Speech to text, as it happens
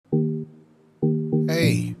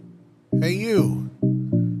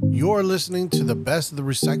are listening to the best of the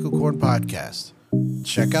Recycled Corn podcast.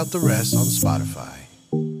 Check out the rest on Spotify.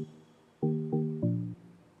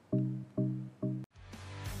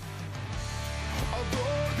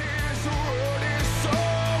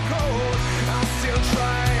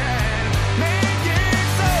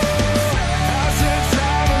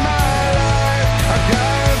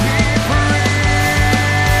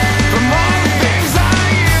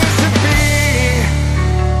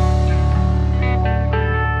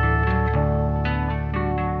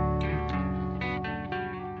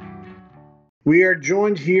 We are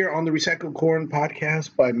joined here on the Recycled Corn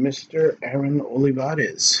podcast by Mr. Aaron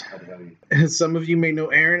Olivarez. Some of you may know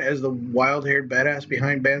Aaron as the wild-haired badass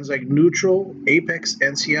behind bands like Neutral, Apex,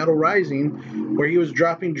 and Seattle Rising, where he was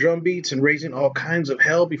dropping drum beats and raising all kinds of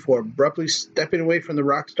hell before abruptly stepping away from the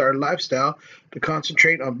rock star lifestyle to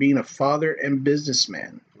concentrate on being a father and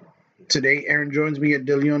businessman. Today, Aaron joins me at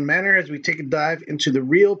De Leon Manor as we take a dive into the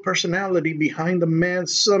real personality behind the man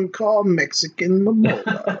some call Mexican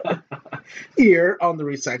Momola. Here on the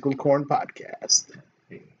Recycled Corn podcast.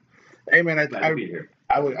 Hey man,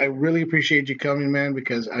 I really appreciate you coming, man,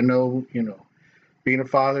 because I know, being a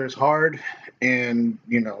father is hard, and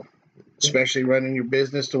especially running your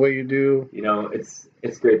business the way you do.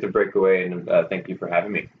 It's great to break away, and thank you for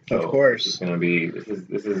having me. So of course, it's gonna be this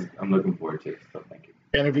is I'm looking forward to it. So thank you.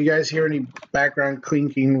 And if you guys hear any background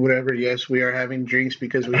clinking, whatever, yes, we are having drinks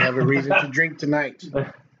because we have a reason to drink tonight.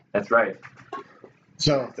 That's right.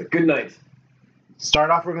 So it's a good night. We're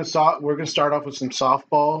gonna start off with some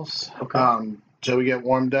softballs. Okay. So we get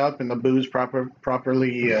warmed up and the booze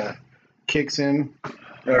properly kicks in.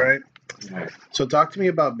 All right. So talk to me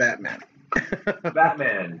about Batman.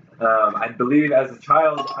 Batman. I believe as a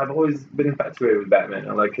child I've always been infatuated with Batman.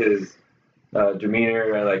 I like his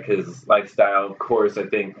demeanor. I like his lifestyle. Of course, I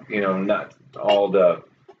think not all the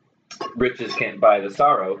riches can't buy the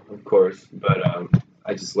sorrow, of course, but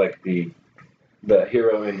I just like the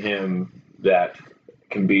hero in him that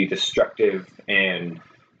can be destructive, and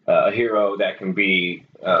a hero that can be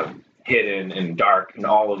hidden and dark in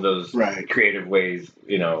all of those creative ways,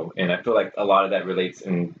 and I feel like a lot of that relates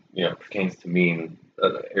and pertains to me in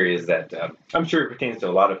areas that I'm sure it pertains to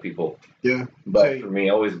a lot of people. Yeah. But for me,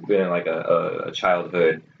 always been like a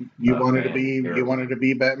childhood. You wanted to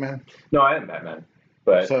be Batman? No, I am Batman.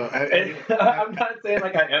 But so I'm not saying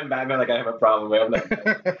like I am Batman, like I have a problem with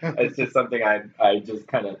it. It's just something I just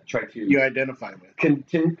kind of try to identify with.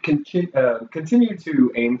 Continue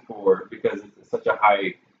to aim for, because it's such a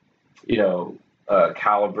high,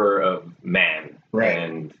 caliber of man,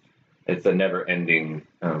 and it's a never-ending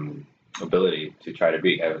ability to try to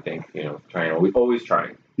be. I would think, always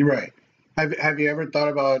trying. You're right. Have you ever thought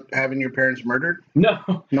about having your parents murdered? No,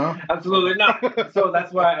 absolutely not. So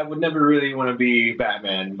that's why I would never really want to be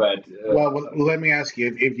Batman. But well, let me ask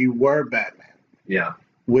you: if you were Batman,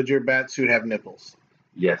 would your bat suit have nipples?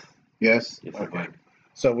 Yes. Yes. Okay.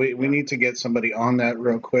 So we need to get somebody on that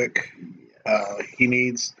real quick. He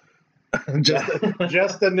needs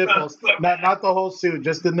just the nipples, not the whole suit,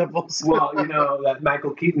 just the nipples. Well, that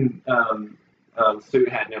Michael Keaton suit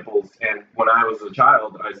had nipples, and when I was a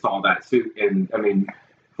child, I saw that suit, and I mean,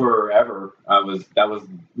 forever, that was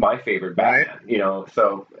my favorite Batman. Right.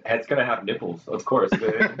 So it's gonna have nipples, of course.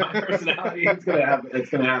 My personality, it's gonna have.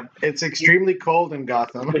 It's extremely cold in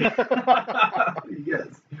Gotham. Yes.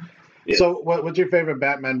 So, what's your favorite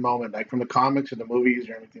Batman moment, like from the comics or the movies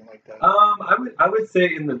or anything like that? I would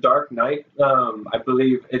say in The Dark Knight. I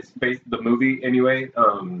believe it's based the movie anyway.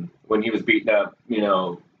 When he was beaten up,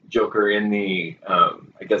 Joker in the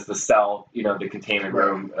I guess the cell, the containment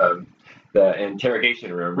room, the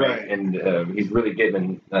interrogation room, right? And he's really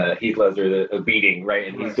giving Heath Ledger a beating, right?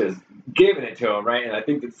 And he's just giving it to him, right? And I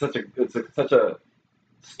think it's such a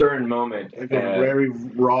stern moment, like a very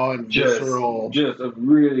raw and visceral. Just a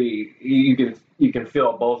really, you can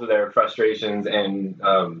feel both of their frustrations and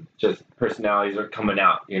just personalities are coming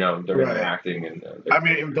out, during their acting. And I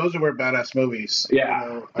mean, those were badass movies.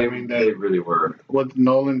 Yeah, they really were. What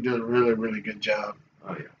Nolan did a really, really good job.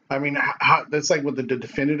 Oh yeah. I mean, that's like with the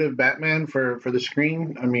definitive Batman for the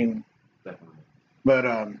screen. I mean, definitely. But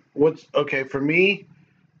what's okay for me?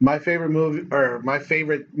 My favorite movie, or my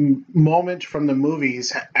favorite moment from the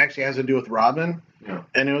movies, actually has to do with Robin. Yeah.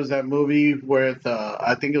 And it was that movie with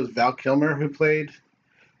I think it was Val Kilmer who played,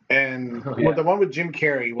 and the one with Jim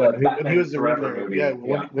Carrey when he was the Riddler.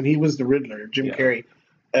 When he was the Riddler, Jim Carrey,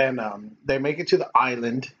 and they make it to the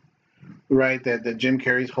island, right? That Jim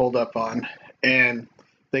Carrey's holed up on, and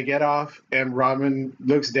they get off, and Robin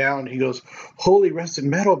looks down. He goes, "Holy rusted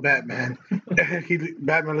metal, Batman!"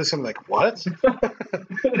 Batman looks at him like, "What?"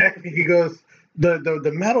 And he goes,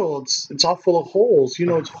 the metal, it's all full of holes. You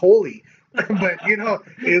know, it's holy. But you know,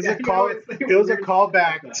 it was a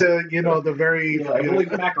callback to the very holy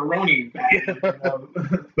macaroni bag.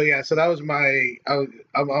 But yeah, so that was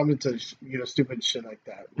I'm into stupid shit like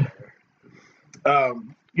that. Whatever.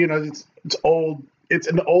 It's old. It's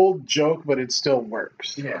an old joke, but it still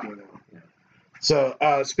works. Yeah. So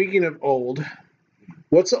speaking of old,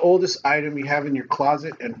 what's the oldest item you have in your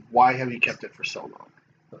closet, and why have you kept it for so long?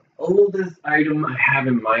 The oldest item I have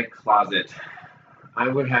in my closet, I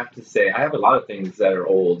would have to say, I have a lot of things that are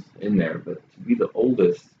old in there, but to be the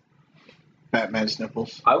oldest, Batman's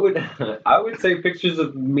nipples. I would say pictures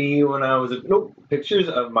of me when I was pictures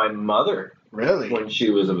of my mother. Really? When she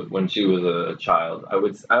was a child, I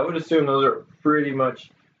would assume those are pretty much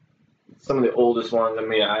some of the oldest ones. I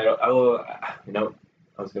mean, I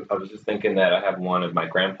was just thinking that I have one of my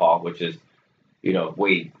grandpa, which is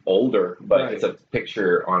way older, but right. It's a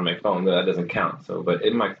picture on my phone that doesn't count. So, but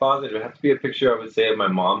in my closet, it would have to be a picture, I would say, of my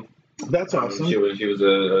mom. That's awesome. She was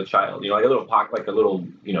a child, like a little pocket, like a little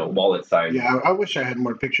wallet size. Yeah, I wish I had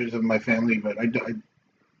more pictures of my family, but I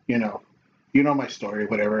my story,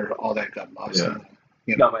 whatever, all that got lost.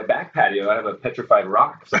 Yeah. Now my back patio, I have a petrified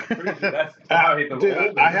rock. So I'm pretty sure that's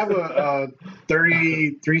dude, I have a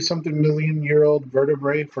 33-something million-year-old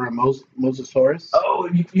vertebrae for a mosasaurus. Oh,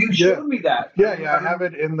 you showed me that. Yeah, I have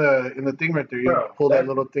it in the thing right there. You pull that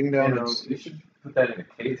little thing down. You should put that in a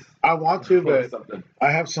case. I want to, but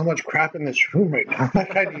I have so much crap in this room right now.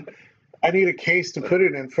 Like I need a case to put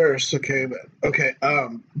it in first. Okay,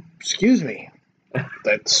 excuse me.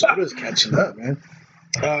 That soda's catching up, man.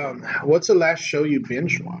 What's the last show you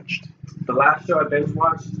binge watched? The last show I binge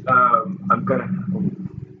watched, it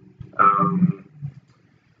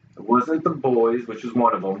wasn't The Boys, which was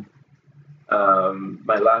one of them.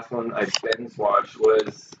 My last one I binge watched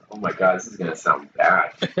was, oh my god, this is gonna sound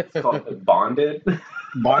bad. It's called Bonded.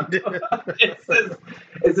 Bonded. It's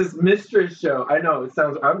this mistress show. I know it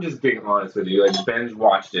sounds. I'm just being honest with you. I binge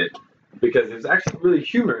watched it because it's actually really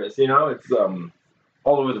humorous. It's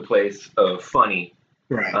all over the place, funny.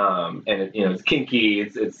 Right. And it's kinky.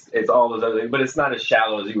 It's all those other things, but it's not as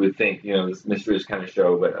shallow as you would think. This mistress kind of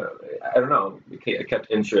show. But I don't know. It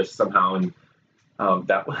kept interest somehow, and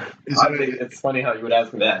it's funny how you would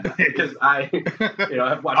ask me that because I've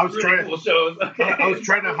watched cool shows. Okay? I was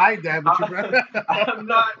trying to hide that, but I'm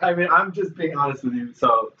not. I mean, I'm just being honest with you.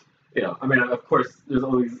 So, of course, there's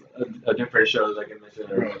always a different shows I can mention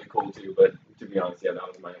that are really cool too. But to be honest, yeah, that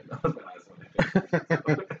was my last one. I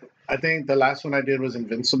think. I think the last one I did was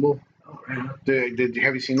Invincible. Oh, right.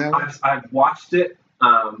 Have you seen that one? I've watched it,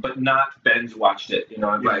 but not binge watched it.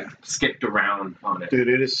 I've skipped around on it. Dude,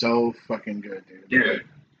 it is so fucking good, dude. Dude,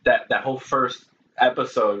 that whole first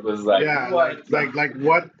episode was like, what? Like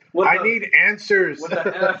what? I need answers. What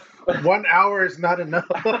the F? 1 hour is not enough.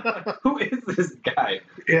 Who is this guy?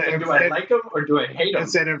 Yeah, do I like him or do I hate him?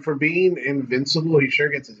 And for being invincible, he sure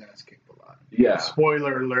gets his ass kicked a lot. Yeah.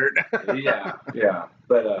 Spoiler alert. yeah.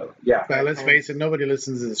 But yeah. But let's face it, nobody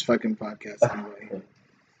listens to this fucking podcast anyway.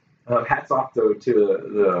 Hats off though to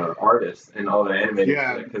the artists and all the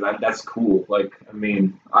animators, because that's cool. Like, I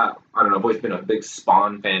mean, I don't know. I've always been a big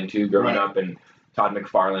Spawn fan too, growing up, and Todd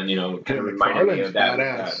McFarlane, kind of reminded me of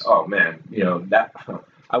that. Oh man, that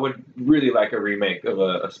I would really like a remake of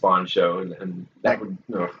a Spawn show, and that would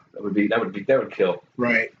kill.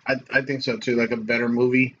 Right, I think so too. Like a better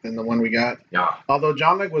movie than the one we got. Yeah. Although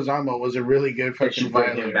John Leguizamo was a really good fucking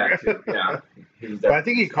violator. Yeah. But I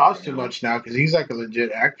think he costs too much now because he's like a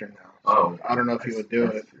legit actor now. So I don't know if he would do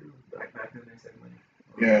it.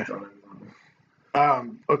 Yeah.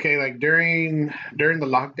 Okay, like during the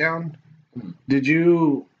lockdown, did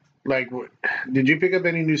you pick up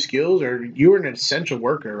any new skills, or you were an essential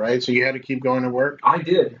worker, right? So you had to keep going to work? I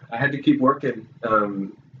did. I had to keep working. I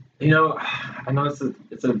know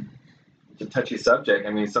it's a touchy subject. I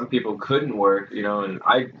mean, some people couldn't work, and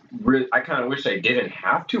I kind of wish I didn't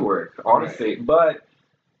have to work, honestly. Right. But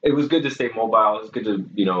it was good to stay mobile. It was good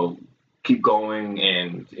to, keep going.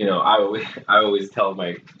 And, I always tell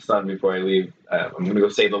my son before I leave, I'm going to go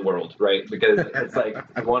save the world, right? Because it's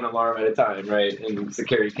like one alarm at a time, right? And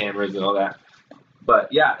security cameras and all that.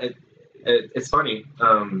 But yeah, it's funny.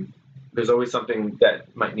 There's always something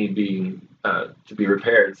that might need to be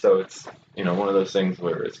repaired. So it's, one of those things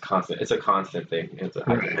where it's constant. It's a constant thing. It's a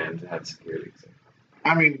high demand to have security. So.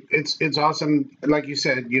 I mean, it's awesome. Like you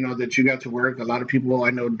said, that you got to work. A lot of people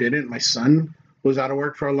I know didn't. My son was out of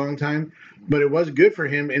work for a long time, but it was good for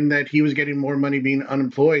him in that he was getting more money being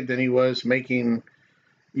unemployed than he was making,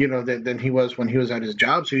 than he was when he was at his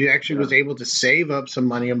job. So he actually was able to save up some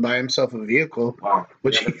money and buy himself a vehicle. Wow.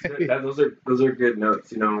 Those are good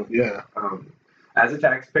notes, Yeah. as a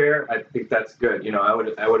taxpayer, I think that's good. You know, I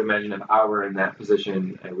would imagine if I were in that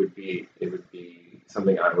position, it would be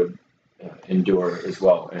something I would endure as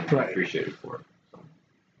well and be appreciated for. So.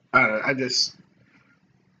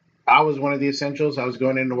 I was one of the essentials. I was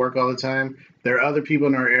going into work all the time. There are other people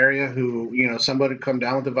in our area who, somebody would come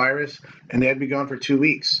down with the virus and they'd be gone for 2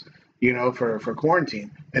 weeks, for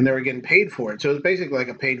quarantine, and they were getting paid for it. So it was basically like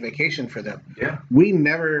a paid vacation for them. Yeah. We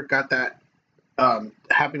never got that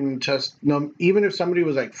happening to us. No, even if somebody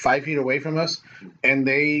was like 5 feet away from us and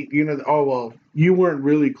they, oh, well, you weren't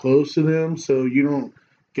really close to them, so you don't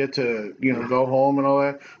get to, go home and all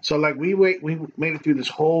that. So like we made it through this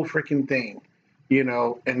whole freaking thing.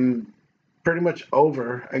 And pretty much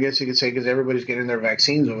over, I guess you could say, because everybody's getting their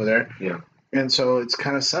vaccines over there. Yeah. And so it's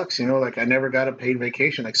kind of sucks, like I never got a paid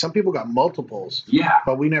vacation. Like some people got multiples. Yeah.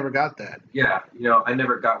 But we never got that. Yeah. I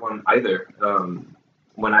never got one either.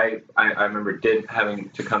 When I remember having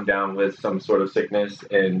to come down with some sort of sickness,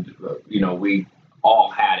 and we all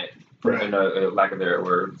had it, in a lack of other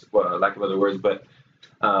words, but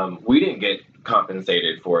we didn't get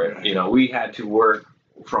compensated for it. Right. We had to work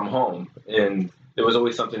from home, and there was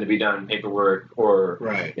always something to be done, paperwork or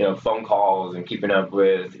phone calls and keeping up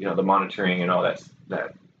with the monitoring and all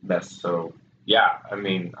that's so. Yeah, I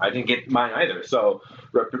mean, I didn't get mine either. So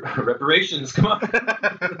reparations, come on,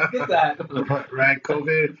 let's get that. Right,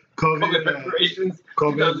 COVID reparations.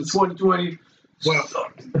 COVID 2020. Well,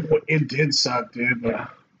 it did suck, dude. Yeah.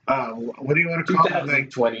 What do you want to call it?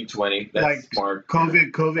 Like 2020. That's like smart.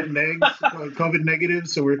 COVID negs, COVID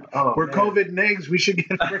negatives. So we're COVID negs. We should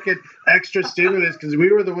get freaking extra stimulus because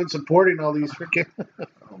we were the ones supporting all these freaking.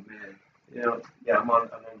 Oh man, yeah, I'm on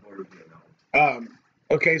board with you now.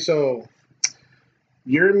 Okay, so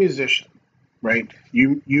you're a musician, right?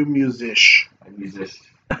 You musician. I'm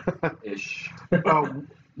musician-ish.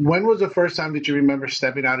 When was the first time that you remember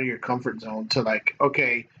stepping out of your comfort zone to like,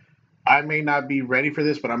 okay, I may not be ready for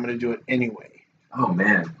this, but I'm going to do it anyway? Oh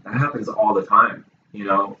man, that happens all the time.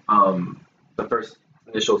 The first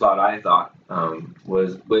initial thought I thought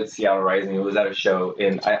was with Seattle Rising. It was at a show,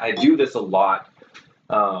 and I do this a lot.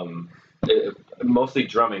 Mostly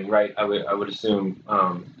drumming, right? I would assume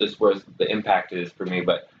this was the impact is for me,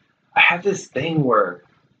 but I have this thing where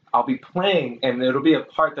I'll be playing, and it'll be a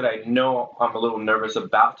part that I know I'm a little nervous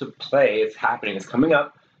about to play. It's happening. It's coming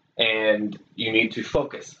up. And you need to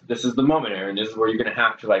focus. This is the moment, Aaron. This is where you're going to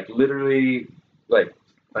have to literally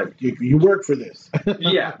you work for this.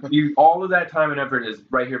 Yeah, all of that time and effort is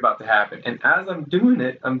right here about to happen. And as I'm doing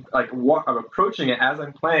it, I'm approaching it as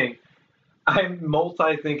I'm playing. I'm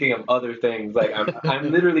multi-thinking of other things. Like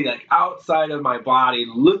I'm literally outside of my body,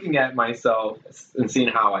 looking at myself and seeing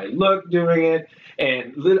how I look doing it.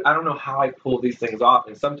 And I don't know how I pull these things off.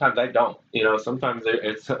 And sometimes I don't. Sometimes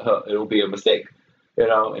it'll be a mistake.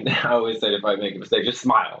 And I always say if I make a mistake, just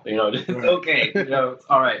smile. It's okay. It's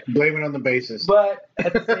all right. Blame it on the basis. But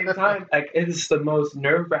at the same time, it's the most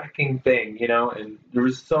nerve-wracking thing, And there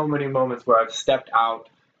was so many moments where I've stepped out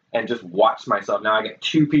and just watched myself. Now I get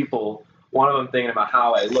two people. One of them thinking about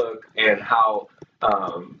how I look and how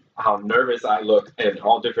nervous I look in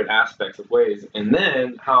all different aspects of ways, and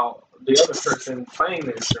then how the other person playing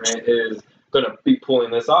the instrument is going to be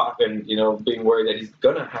pulling this off, and being worried that he's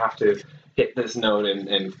going to have to hit this note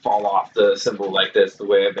and fall off the cymbal like this, the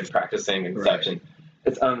way I've been practicing and such. And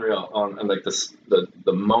it's unreal on this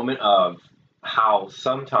the moment of how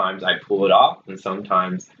sometimes I pull it off and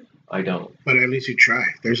sometimes I don't. But at least you try.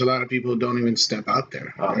 There's a lot of people who don't even step out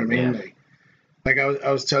there. Oh, you know what I mean? Like I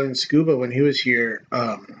was telling Scuba when he was here,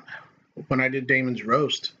 when I did Damon's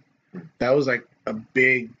roast, that was like a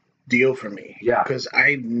big deal for me. Yeah. Because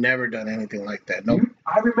I'd never done anything like that. No.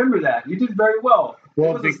 I remember that. You did very well.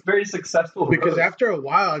 Well, it was a very successful because roast. After a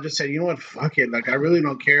while, I just said, you know what, fuck it. Like, I really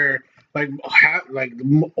don't care.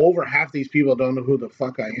 Over half these people don't know who the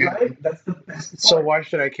fuck I am. Right? That's the best part. So why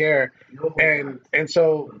should I care? And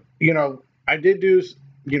so, I did do,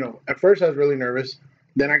 at first I was really nervous.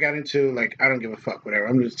 Then I got into, I don't give a fuck, whatever.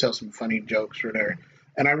 I'm going to tell some funny jokes or whatever.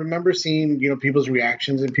 And I remember seeing, people's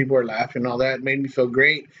reactions and people were laughing and all that. It made me feel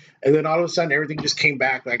great. And then all of a sudden, everything just came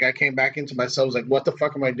back. I came back into myself. I was like, what the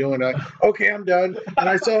fuck am I doing? Okay, I'm done. And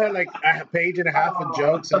I still had, a page and a half of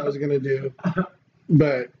jokes that I was going to do.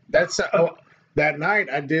 But that's that night,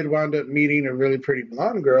 I did wind up meeting a really pretty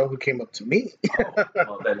blonde girl who came up to me.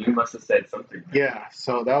 Well, then you must have said something. Yeah,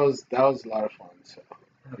 so that was a lot of fun. So.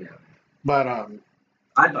 Oh, yeah. But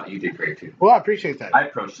I thought you did great too. Well, I appreciate that. I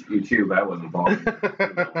approached you too, but I wasn't bald.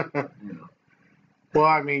 Well,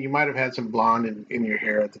 I mean, you might have had some blonde in your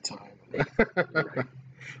hair at the time. Right.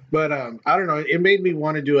 But I don't know. It made me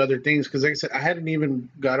want to do other things because, like I said, I hadn't even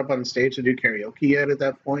got up on stage to do karaoke yet at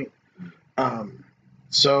that point.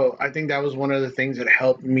 So I think that was one of the things that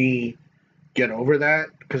helped me get over that,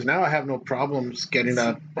 because now I have no problems getting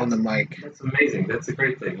up on the mic. That's amazing. That's a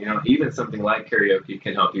great thing. Even something like karaoke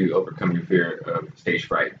can help you overcome your fear of stage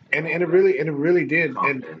fright. And it really did.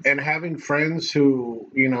 And having friends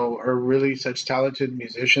who, are really such talented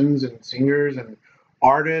musicians and singers and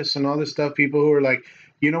artists and all this stuff, people who are like,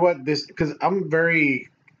 you know what, this, because I'm very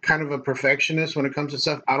kind of a perfectionist when it comes to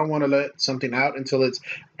stuff. I don't want to let something out until it's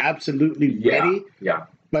absolutely ready. Yeah.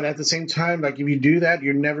 But at the same time, like, if you do that,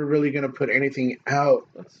 you're never really going to put anything out.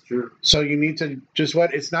 That's true. So you need to just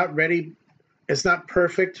it's not ready. It's not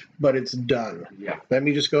perfect, but it's done. Yeah. Let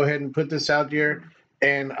me just go ahead and put this out there,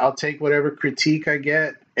 and I'll take whatever critique I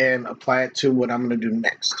get and apply it to what I'm going to do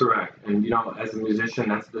next. Correct. And, as a musician,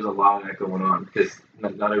 there's a lot of that going on, because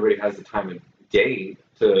not everybody has the time of day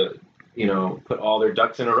to, put all their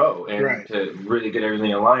ducks in a row and to really get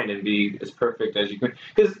everything aligned and be as perfect as you can.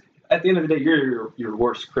 Because at the end of the day, you're your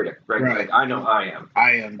worst critic, right? Like, I know I am.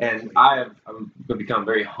 I am. And I've become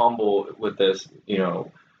very humble with this,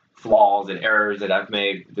 flaws and errors that I've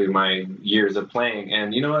made through my years of playing.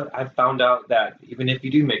 And you know what? I've found out that even if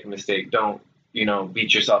you do make a mistake, don't,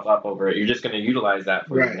 beat yourself up over it. You're just going to utilize that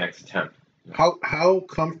for your next attempt. How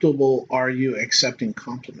comfortable are you accepting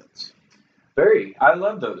compliments? Very. I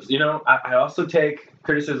love those. I also take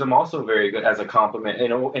criticism also very good as a compliment,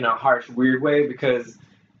 in a harsh, weird way, because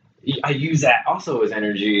I use that also as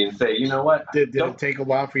energy and say, you know what? Did it take a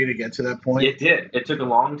while for you to get to that point? It did. It took a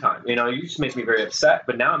long time. You just make me very upset,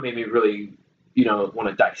 but now it made me really, want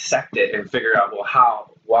to dissect it and figure out, well,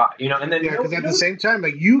 how, why, and then because at the same time,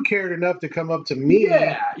 like, you cared enough to come up to me.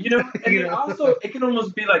 Yeah, and also it can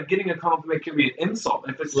almost be like getting a compliment can be an insult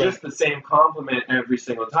if it's just the same compliment every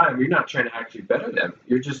single time. You're not trying to actually better them.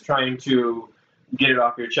 You're just trying to get it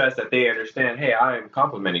off your chest that they understand, hey, I am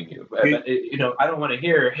complimenting you. I don't want to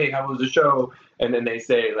hear, hey, how was the show? And then they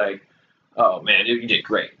say, like, oh, man, you did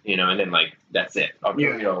great, and then, like, that's it, or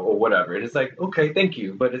whatever. And it's like, okay, thank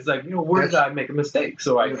you. But it's like, where did I make a mistake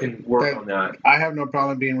so I can work on that? I have no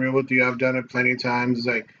problem being real with you. I've done it plenty of times. It's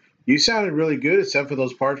like, you sounded really good except for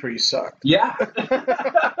those parts where you sucked. Yeah,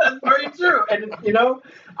 that's very true. And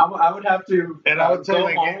I would have to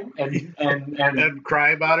go home and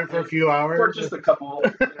cry about it for a few hours, for just a couple,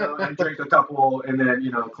 and drink a couple, and then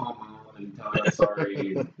call mom and tell her I'm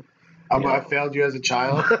sorry. I failed you as a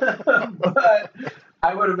child. But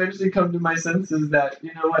I would eventually come to my senses that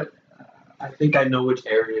what. I think I know which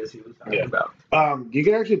areas he was talking about. You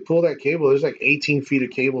can actually pull that cable. There's like 18 feet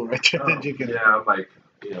of cable right there that you can. Yeah, I'm like,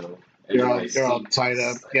 they're all tied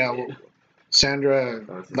up. Yeah, well, Sandra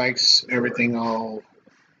likes everything all.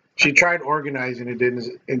 She tried organizing, it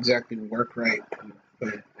didn't exactly work right.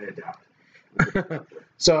 But I adapt.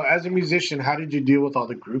 So, as a musician, how did you deal with all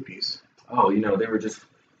the groupies? Oh, they were just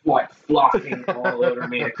flocking all over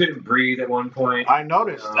me. I couldn't breathe at one point. I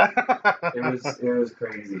noticed. It was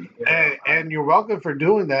crazy. And you're welcome for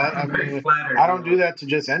doing that. I'm very flattered. I don't do that to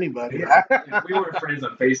just anybody. Yeah. If we were friends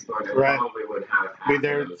on Facebook, I probably would have. Be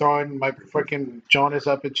there throwing my freaking Jonas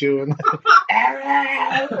up at you and.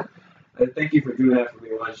 Aaron! Thank you for doing that for me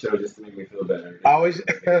one show just to make me feel better. I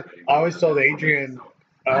always told Adrian,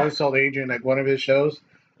 like, one of his shows,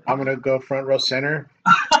 I'm gonna go front row center.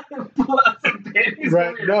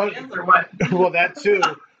 Right? No. Well, that too.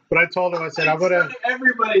 But I told him, I said, I'm gonna.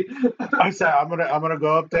 Everybody. I said, I'm gonna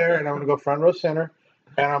go up there and I'm gonna go front row center,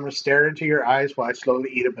 and I'm gonna stare into your eyes while I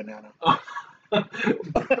slowly eat a banana.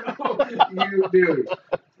 You dude.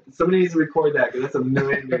 Somebody needs to record that, because that's 1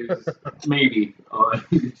 million views, maybe, on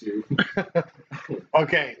YouTube.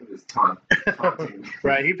 Okay. It was taunting.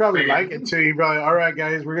 Right. He probably liked it too. He probably, all right,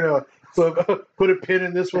 guys, we're gonna put a pin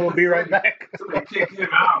in this one. We'll be right back. Somebody kick him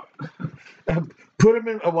out. Put him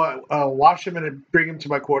in, wash him and bring him to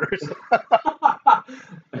my quarters.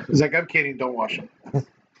 He's like, I'm kidding. Don't wash him.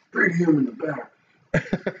 Bring him in the back.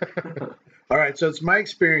 All right. So it's my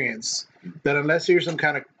experience that unless you're some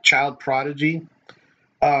kind of child prodigy,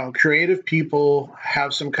 creative people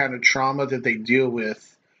have some kind of trauma that they deal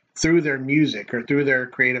with through their music or through their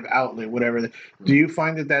creative outlet, whatever. Do you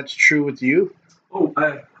find that that's true with you? Oh,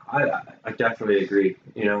 I definitely agree.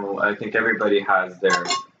 I think everybody has their,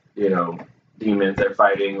 demons they're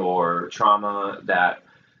fighting or trauma that,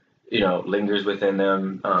 lingers within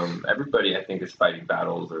them. Everybody, I think, is fighting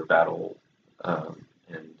battles or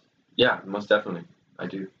and yeah, most definitely, I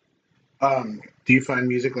do. Do you find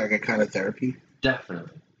music like a kind of therapy?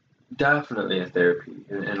 Definitely a therapy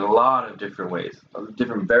in a lot of different ways,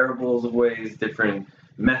 different variables of ways, different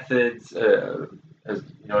methods, as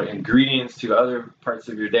ingredients to other parts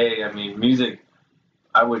of your day. I mean, music.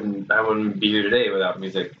 I wouldn't be here today without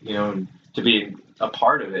music. To be a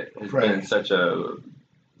part of it has Right. been such a.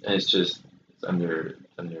 It's just it's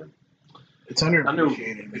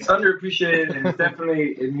underappreciated. It's underappreciated, and it's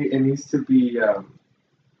definitely it needs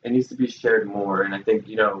to be shared more. And I think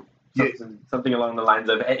something along the lines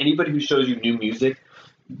of anybody who shows you new music,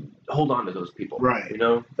 hold on to those people. Right. You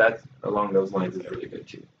know, that's along those lines is really good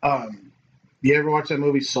too. You ever watch that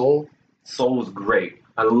movie Soul? Soul was great.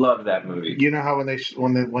 I love that movie. You know how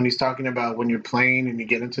when he's talking about when you're playing and you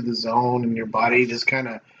get into the zone and your body just kind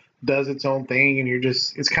of does its own thing and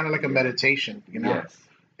it's kind of like a meditation, you know? Yes.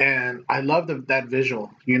 And I love that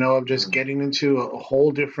visual, you know, of just getting into a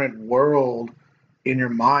whole different world in your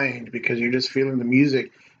mind because you're just feeling the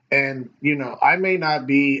music. And, you know, I may not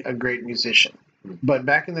be a great musician, but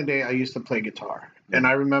back in the day, I used to play guitar. And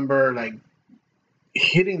I remember, like,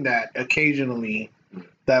 hitting that occasionally,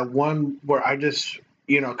 that one where I just,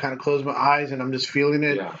 you know, kind of close my eyes and I'm just feeling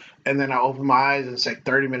it. Yeah. And then I open my eyes and it's like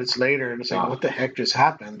 30 minutes later and it's like, what the heck just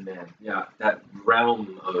happened? Man, yeah, that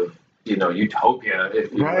realm of, utopia,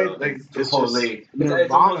 if you right? will. Like, it's totally,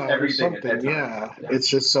 it's almost or everything. something. Yeah. It's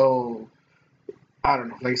just so, I don't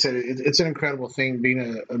know. Like I said, it's an incredible thing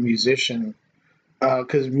being a musician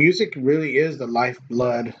because music really is the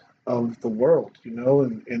lifeblood of the world, you know,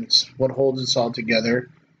 and it's what holds us all together.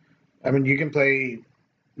 I mean, you can play,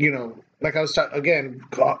 you know, like I was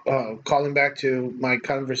calling back to my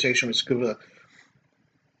conversation with Scuba.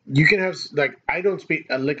 You can have, like, I don't speak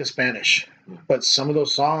a lick of Spanish, but some of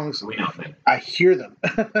those songs, we know, I hear them.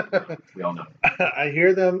 We all know. I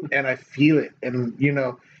hear them and I feel it. And, you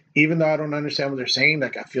know, even though I don't understand what they're saying,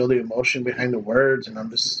 like, I feel the emotion behind the words and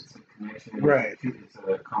I'm just. It's a connection. Right. It's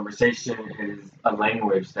a conversation. It is a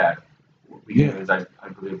language that we humans, I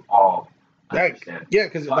believe, all understand. Yeah,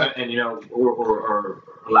 because. And, or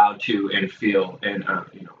allowed to and feel and,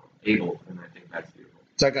 able. And I think that's beautiful.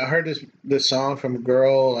 It's like I heard this song from a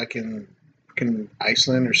girl like in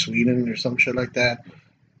Iceland or Sweden or some shit like that.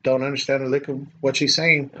 Don't understand a lick of what she's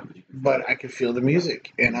saying, but I could feel the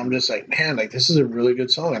music, and I'm just like, man, like this is a really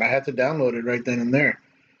good song, and I had to download it right then and there.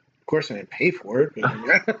 Of course, I didn't pay for it,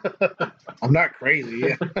 but I'm not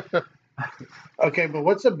crazy. Okay, but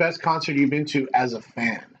what's the best concert you've been to as a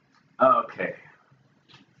fan? Okay.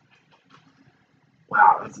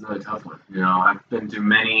 Wow, that's another tough one. You know, I've been through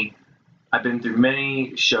many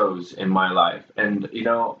shows in my life, and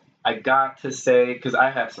I got to say, because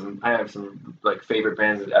I have some like favorite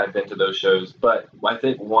bands that I've been to those shows, but I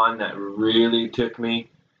think one that really took me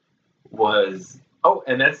was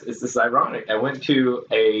and it's just ironic. I went to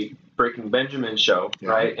a Breaking Benjamin show,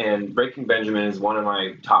 right? And Breaking Benjamin is one of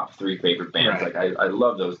my top 3 favorite bands. Right. Like I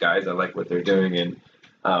love those guys. I like what they're doing, and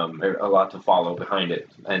a lot to follow behind it,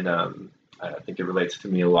 and I think it relates to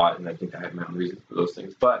me a lot, and I think I have my own reasons for those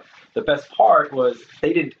things. But the best part was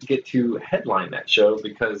they didn't get to headline that show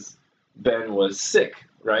because Ben was sick,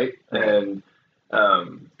 right? And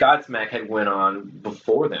Godsmack had went on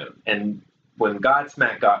before them, and when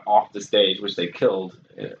Godsmack got off the stage, which they killed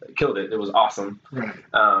it. It was awesome. Right.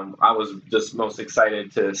 I was just most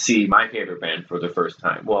excited to see my favorite band for the first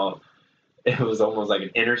time. Well, it was almost like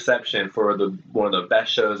an interception for one of the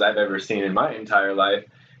best shows I've ever seen in my entire life.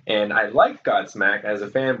 And I liked Godsmack as a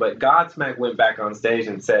fan, but Godsmack went back on stage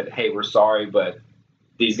and said, "Hey, we're sorry, but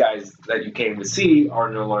these guys that you came to see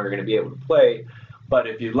are no longer going to be able to play. But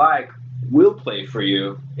if you like, we'll play for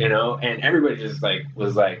you," And everybody just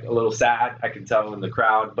was a little sad. I could tell in the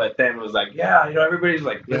crowd, but then was like, "Yeah, everybody's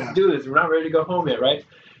like, let's do this. We're not ready to go home yet, right?"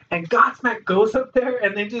 And Godsmack goes up there,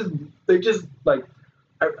 and they just like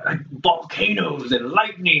volcanoes and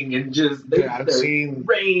lightning and just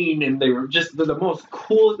rain, and they're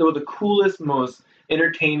the coolest, most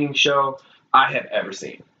entertaining show I have ever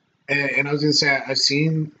seen. And I was gonna say I've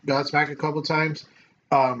seen Godsmack a couple times.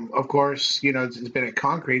 Of course, it's been at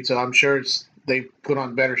Concrete, so I'm sure they put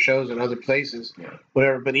on better shows at other places,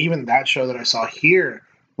 whatever. But even that show that I saw here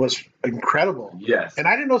was incredible. Yes. And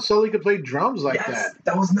I didn't know Sully could play drums like that.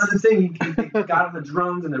 That was another thing. He got on the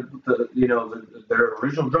drums, and their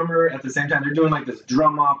original drummer at the same time they're doing like this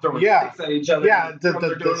drum off, throwing sticks at each other.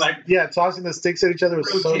 Yeah, tossing the sticks at each other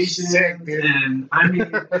was so sick, dude. And I mean,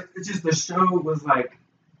 it's just the show was like,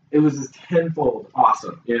 it was just tenfold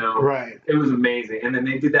awesome, Right. It was amazing. And then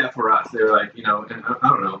they did that for us. They were like, and I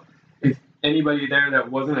don't know if anybody there that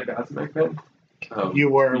wasn't a Godsmack fan. You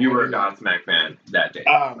were a Godsmack fan that day.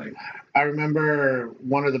 I remember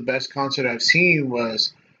one of the best concerts I've seen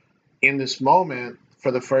was In This Moment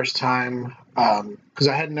for the first time, because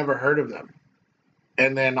I had never heard of them.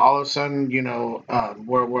 And then all of a sudden,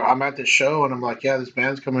 where I'm at the show and I'm like, yeah, this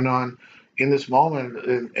band's coming on In This Moment,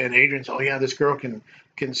 and Adrian's, oh yeah, this girl can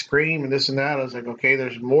scream and this and that. I was like, okay,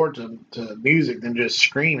 there's more to music than just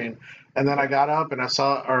screaming. And then I got up and I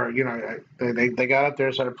saw, or they got up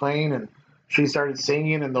there, started playing, and she started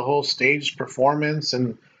singing, and the whole stage performance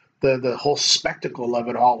and the whole spectacle of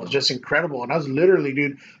it all was just incredible. And I was literally,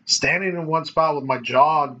 dude, standing in one spot with my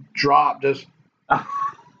jaw dropped, just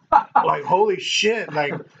like holy shit,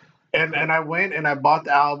 like. And I went and I bought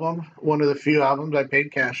the album, one of the few albums I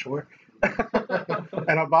paid cash for.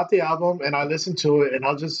 And I bought the album and I listened to it and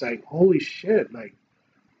I was just like, holy shit, like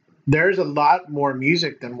there's a lot more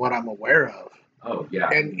music than what I'm aware of. Oh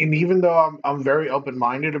yeah. And even though I'm very open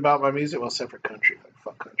minded about my music, well except for country, like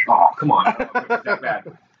fuck country. Oh come on, it's not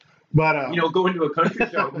bad. But going to a country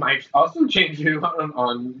show might also change you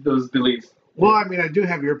on those beliefs. Well, I mean, I do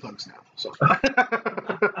have earplugs now, so.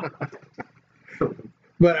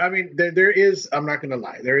 But I mean, there is. I'm not gonna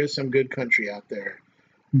lie. There is some good country out there,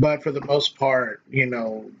 but for the most part,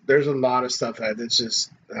 there's a lot of stuff that's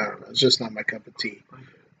just. I don't know. It's just not my cup of tea.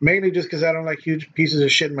 Mainly just because I don't like huge pieces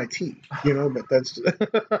of shit in my tea. But that's.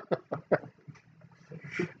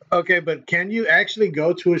 Okay, but can you actually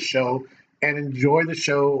go to a show and enjoy the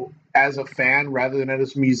show as a fan rather than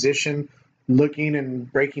as a musician, looking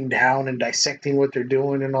and breaking down and dissecting what they're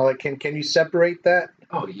doing and all that? Can you separate that?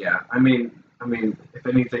 Oh yeah. I mean, if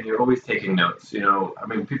anything, you're always taking notes.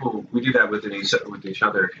 People, we do that with each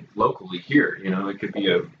other locally here. It could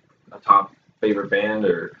be a top favorite band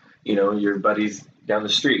or your buddies down the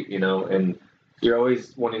street. And you're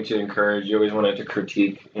always wanting to encourage. You always wanting to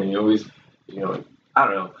critique, and you always, I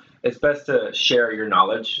don't know. It's best to share your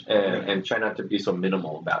knowledge and try not to be so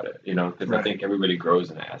minimal about it. Because Right. I think everybody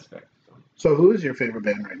grows in that aspect. So who is your favorite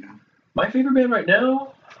band right now? My favorite band right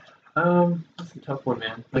now. That's a tough one,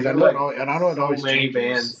 man. Like I know it so always many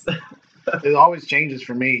changes. bands. It always changes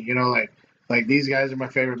for me. Like these guys are my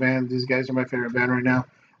favorite band. These guys are my favorite band right now.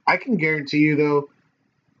 I can guarantee you though,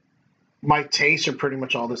 my tastes are pretty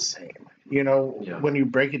much all the same. When you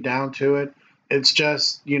break it down to it, it's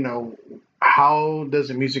just how does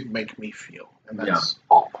the music make me feel, and that's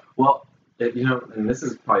all. Well, and this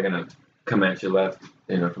is probably gonna come at you left,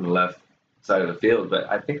 from the left side of the field, but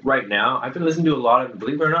I think right now I've been listening to a lot of,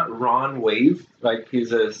 believe it or not, Ron Wave. Like he's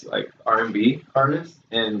this like R&B artist,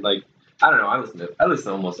 and like I don't know, I listen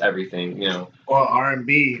to almost everything, Well,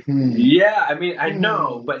 R&B. Yeah, I mean I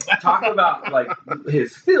know, but talk about like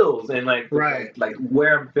his feels and Right. like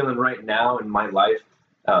where I'm feeling right now in my life.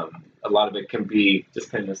 A lot of it can be just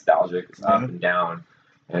kind of nostalgic. It's up and down.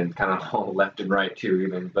 And kind of all left and right too,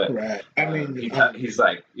 even. But right. I mean, he's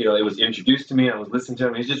like, it was introduced to me. I was listening to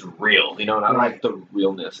him. He's just real, and I like the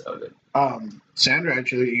realness of it. Sandra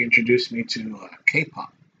actually introduced me to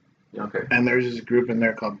K-pop. Okay. And there's this group in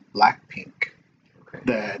there called Blackpink. Okay.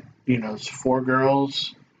 That it's 4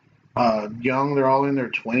 girls, young. They're all in their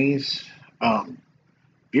 20s.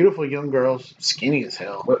 Beautiful young girls, skinny as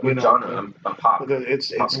hell. What genre? A pop.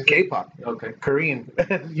 It's pop K-pop. Okay. Korean.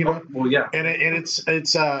 Well, yeah. And it's I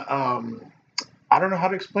don't know how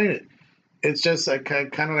to explain it. It's just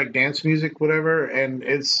kind of like dance music, whatever. And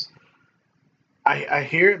I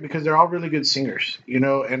hear it because they're all really good singers,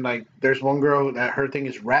 And like there's one girl that her thing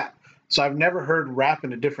is rap. So I've never heard rap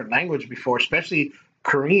in a different language before, especially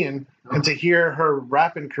Korean. And to hear her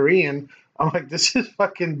rap in Korean, I'm like, this is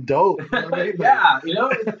fucking dope. Yeah,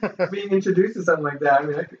 being introduced to something like that.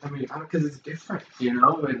 I mean, because it's different,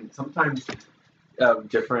 and sometimes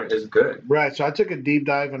different is good. Right. So I took a deep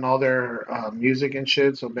dive in all their music and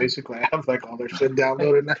shit. So basically, I have like all their shit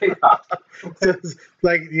downloaded now. So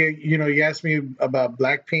like you asked me about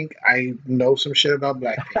Blackpink. I know some shit about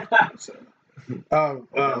Blackpink. So,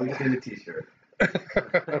 in a t-shirt.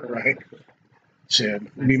 Right.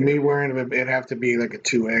 Shit, me wearing it'd have to be like a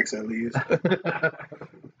 2X at least.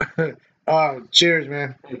 Cheers,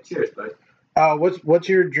 man. Hey, cheers, bud. What's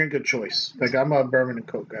your drink of choice? Like I'm a bourbon and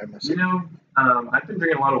Coke guy myself. I've been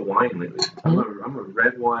drinking a lot of wine lately. I'm a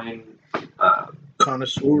red wine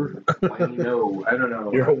connoisseur. Wino. I don't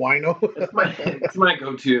know. You're a wino. it's my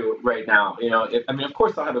go-to right now. Of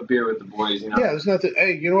course I'll have a beer with the boys. Yeah, there's nothing.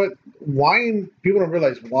 Hey, you know what? Wine. People don't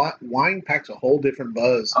realize wine packs a whole different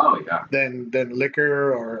buzz. Oh yeah. Than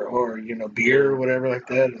liquor or beer or whatever like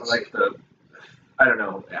that. I don't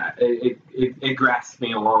know. It grasped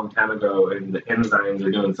me a long time ago, and the enzymes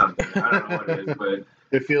are doing something. I don't know what it is, but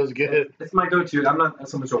it feels good. It's my go-to. I'm not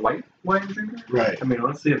so much a white wine drinker. Right.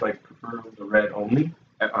 Honestly, I prefer the red only,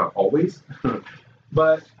 always.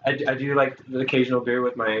 But I do like the occasional beer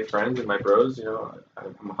with my friends and my bros.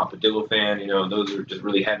 I'm a Hopadillo fan. Those are just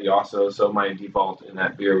really heavy also. So my default in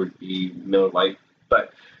that beer would be Miller Lite.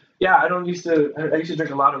 But Yeah, I don't used to. I used to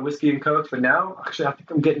drink a lot of whiskey and cokes, but now actually I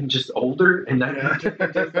think I'm getting just older, and I'm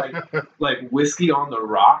drinking just like whiskey on the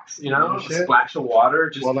rocks, you know, Oh, a shit. splash of water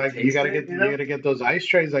just Well, to like taste it, you know? you gotta get those ice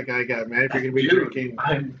trays like I got, man. If you're gonna be Dude, drinking.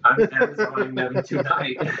 I'm Amazoning them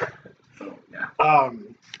tonight. So yeah.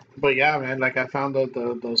 But yeah, man, like I found out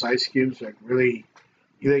those ice cubes like really,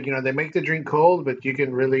 you know, they make the drink cold, but you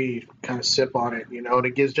can really kind of sip on it, you know, and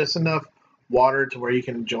it gives just enough water to where you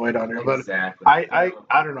can enjoy it on there. But Exactly. I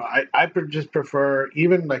don't know. Just prefer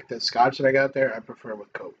even like the scotch that I got there. I prefer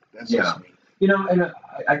with Coke. That's just me. You know, and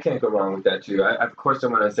I can't go wrong with that too. Of course, I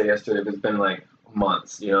want to say yesterday, but it's been like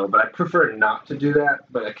months, you know. But I prefer not to do that.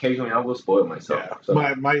 But occasionally, I will spoil myself. Yeah. So.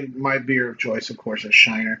 My beer of choice, of course, is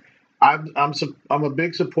Shiner. I'm a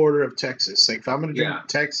big supporter of Texas. Like if I'm gonna drink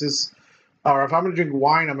Texas, or if I'm gonna drink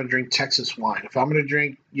wine, I'm gonna drink Texas wine. If I'm gonna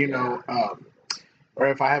drink, you know, or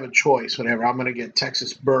if I have a choice, whatever, I'm gonna get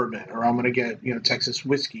Texas bourbon, or I'm gonna get, you know, Texas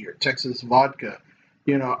whiskey or Texas vodka.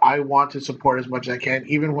 You know, I want to support as much as I can.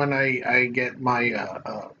 Even when I get my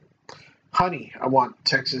honey, I want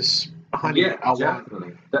Texas honey. Yeah,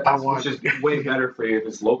 definitely. Which is way better for you if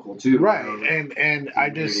it's local too. Right, you know? and I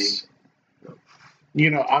just. You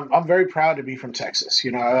know, I'm very proud to be from Texas.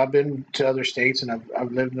 You know, I've been to other states and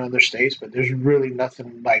I've lived in other states, but there's really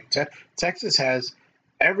nothing like Texas has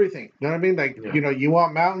everything. You know what I mean? Like, you know, you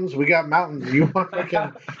want mountains, we got mountains. You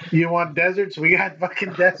want deserts, we got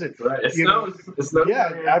fucking deserts. Right. It snows.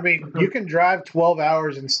 Yeah, I mean, you can drive 12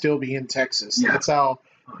 hours and still be in Texas. Yeah. That's how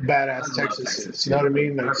badass Texas is. You know what I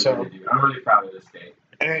mean? Like, I'm really proud of this state.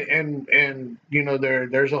 And you know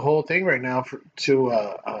there's a whole thing right now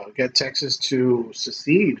to get Texas to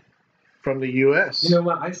secede from the U.S. You know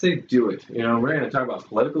what? I say do it. You know, we're going to talk about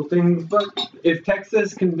political things, but if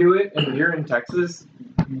Texas can do it and you're in Texas,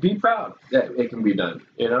 be proud that it can be done.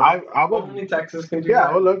 You know, only Texas can do that. Yeah,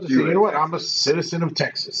 I would love to see. You know what? I'm a citizen of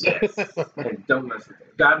Texas. Yes, and don't mess with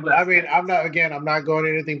it. God bless. I mean, Texas. I'm not going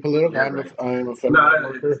anything political. Yeah, I'm a federal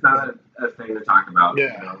worker. It's not a thing to talk about.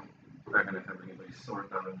 Yeah. You know? We're not going to have anybody sore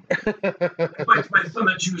on. What's my son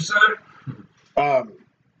at you, sir? Well,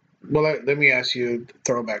 let me ask you a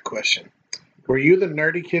throwback question. Were you the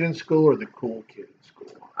nerdy kid in school or the cool kid in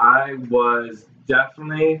school? I was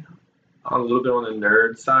definitely a little bit on the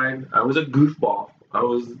nerd side. I was a goofball. I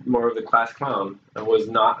was more of the class clown. I was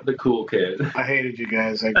not the cool kid. I hated you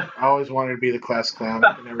guys. I always wanted to be the class clown.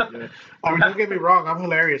 I could never do it. I mean, don't get me wrong. I'm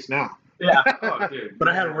hilarious now. Yeah. Oh, dude. But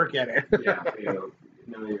I had to work at it. Yeah. You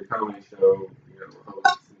know your comedy show,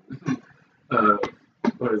 hosts.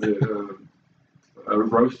 What is it? A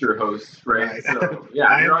roaster host, right? So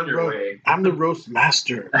yeah, you're on your way. I'm the roast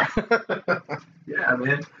master. Yeah,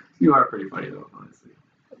 man, you are pretty funny though, honestly.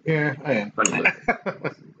 Yeah, I am. Funny.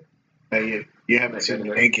 Hey, you haven't seen me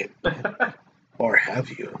naked, or have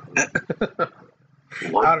you?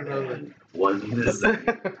 I don't know. One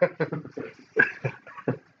design.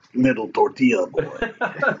 Little tortilla boy.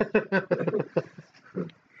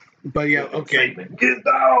 But yeah, okay. Excitement. Get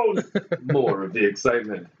down! More of the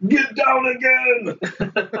excitement. Get down again!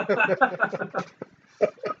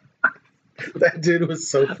 That dude was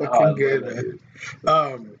so fucking good,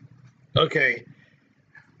 man. Okay.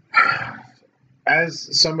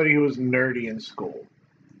 As somebody who was nerdy in school,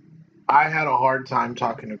 I had a hard time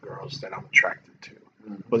talking to girls that I'm attracted to.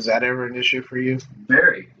 Was that ever an issue for you?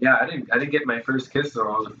 Very. Yeah, I didn't get my first kiss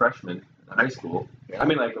until I was a freshman in high school. Yeah. I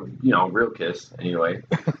mean, like, a real kiss, anyway.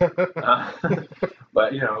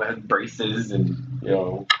 But, I had braces and, I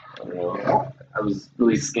don't know. Yeah. I was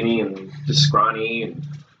really skinny and just scrawny and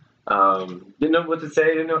didn't know what to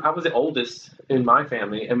say. I was the oldest in my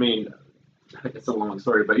family. I mean, it's a long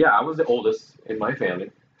story, but yeah, I was the oldest in my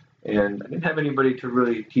family. And I didn't have anybody to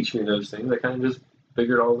really teach me those things. I kind of just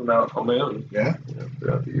figured all of them out on my own. Yeah.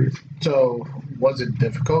 Throughout the years. So, was it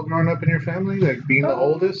difficult growing up in your family, like being the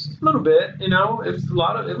oldest? A little bit. It was a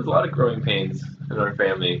lot of growing pains in our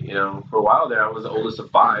family. For a while there, I was the oldest of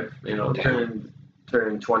 5.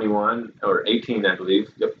 Turned 21 or 18, I believe.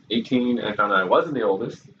 Yep, 18. And I found out I wasn't the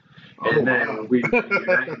oldest. And then we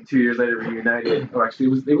reunited, 2 years later, reunited. Oh,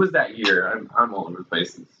 actually, it was that year. I'm all over the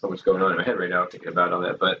place. There's so much going on in my head right now thinking about all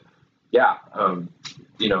that. But yeah,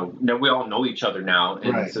 now we all know each other now,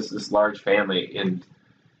 and It's just this large family. And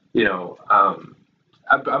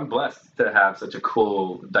I'm blessed to have such a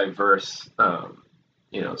cool, diverse,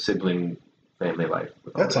 sibling family life.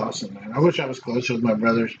 That's awesome, man. I wish I was closer with my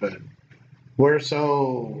brothers, but we're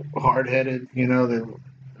so hard-headed.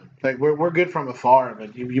 Like we're good from afar,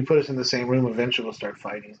 but you put us in the same room, eventually we'll start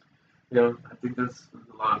fighting. I think that's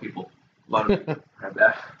a lot of people. Have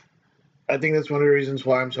that. I think that's one of the reasons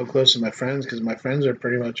why I'm so close to my friends, because my friends are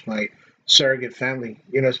pretty much my surrogate family.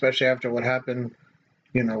 Especially after what happened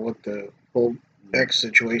with the whole ex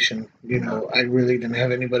situation, I really didn't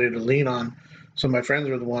have anybody to lean on. So my friends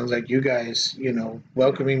were the ones like you guys,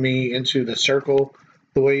 welcoming me into the circle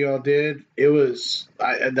the way y'all did. It was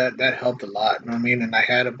that helped a lot. You know what I mean? And I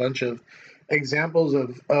had a bunch of examples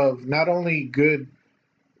of not only good,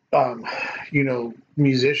 um,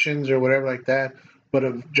 musicians or whatever like that, but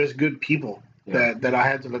of just good people that I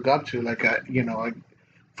had to look up to. Like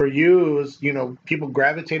for you, it was, people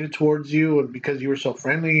gravitated towards you, and because you were so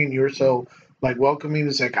friendly and you were so like welcoming,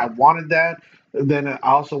 it's like I wanted that. Then I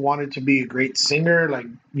also wanted to be a great singer, like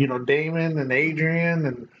Damon and Adrian,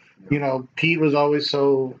 and Pete was always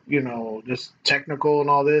so just technical and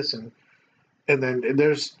all this, and then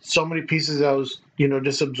there's so many pieces I was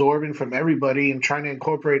just absorbing from everybody and trying to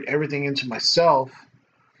incorporate everything into myself,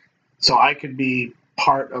 so I could be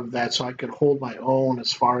part of that, so I could hold my own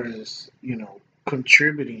as far as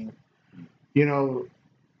contributing. You know,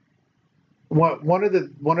 one of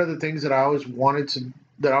the things that I always wanted,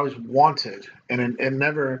 and it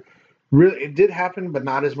never really, it did happen, but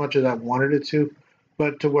not as much as I wanted it to.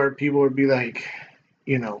 But to where people would be like,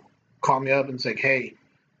 call me up and say, "Hey,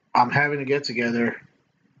 I'm having a get together.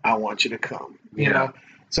 I want you to come."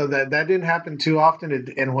 So that didn't happen too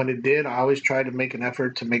often, and when it did, I always tried to make an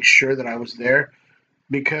effort to make sure that I was there,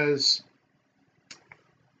 because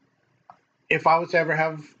if I was to ever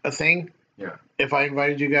have a thing, if I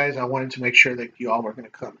invited you guys, I wanted to make sure that you all were going to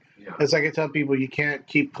come. It's like I tell people, you can't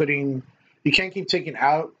keep taking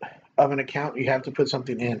out of an account. You have to put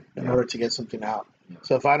something in order to get something out.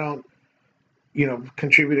 So if I don't,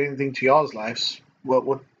 contribute anything to y'all's lives,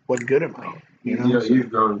 what good am I?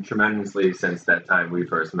 You've grown tremendously since that time we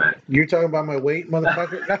first met. You're talking about my weight,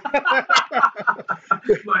 motherfucker?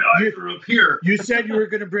 My eyes are up here. You said you were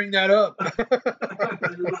going to bring that up.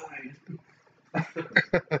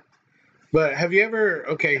 But have you ever,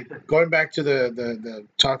 going back to the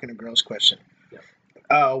talking to girls question,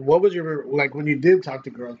 what was your, like, when you did talk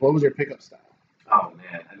to girls, what was your pickup style? Oh,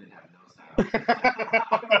 man, I didn't have no style.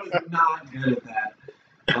 I was not good at that.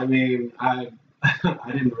 I mean, I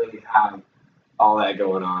didn't really have all that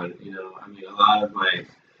going on, I mean, a lot of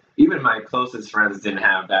even my closest friends didn't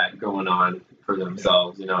have that going on for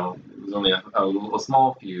themselves, it was only a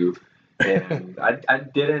small few, and I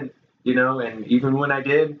didn't, and even when I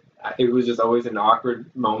did, it was just always an awkward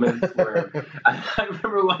moment where I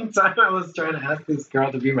remember one time I was trying to ask this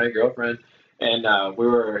girl to be my girlfriend, and I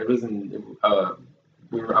was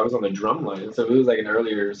on the drum line, so it was like an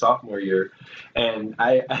earlier sophomore year, and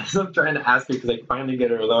I was trying to ask her because I could finally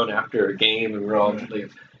get her alone after a game, and we're all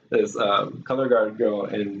like this color guard girl,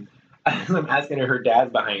 and as I'm asking her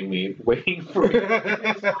dad's behind me, waiting for me.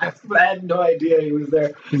 I had no idea he was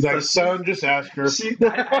there. He's like, son, just ask her. I didn't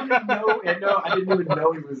know, I didn't even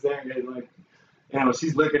know he was there. And like,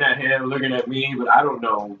 she's looking at him, looking at me, but I don't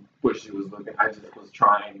know what she was looking. I just was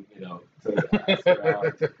trying, to ask her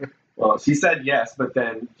out. Well, she said yes, but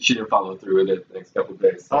then she didn't follow through with it the next couple of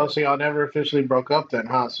days. So. Oh, so y'all never officially broke up then,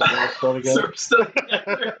 huh? So y'all still together? So we're still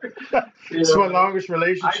together. It's my longest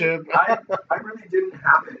relationship. I really didn't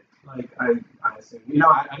have it. Like, I assume,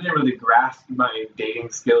 I didn't really grasp my dating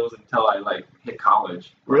skills until I, hit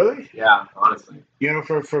college. Really? Yeah, honestly.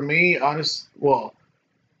 For me, I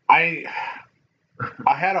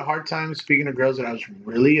had a hard time speaking to girls that I was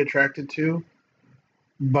really attracted to,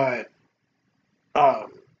 but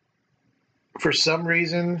for some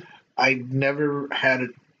reason, I never had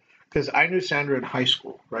it, because I knew Sandra in high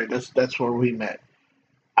school, right? That's where we met.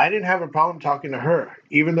 I didn't have a problem talking to her,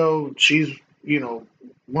 even though she's,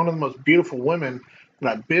 one of the most beautiful women that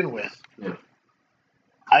I've been with. Yeah.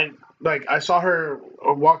 I saw her,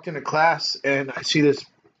 walked into class, and I see this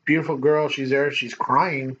beautiful girl. She's there, she's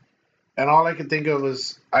crying, and all I could think of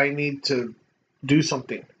was, I need to do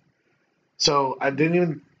something. So I didn't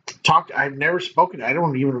even talk. I've never spoken. I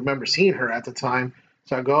don't even remember seeing her at the time.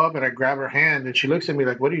 So I go up and I grab her hand, and she looks at me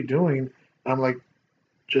like, "What are you doing?" And I'm like,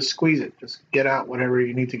 "Just squeeze it. Just get out whatever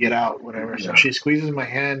you need to get out, whatever." Yeah. So she squeezes my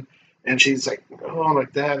hand, and she's like, "Oh,"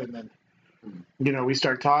 like that, and then we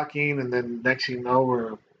start talking, and then next thing you know,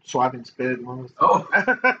 we're swapping spit. Oh,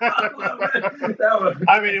 that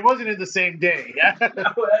I mean, it wasn't in the same day.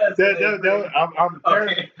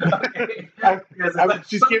 I'm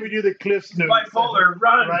just giving you the Cliff's Notes. Bipolar,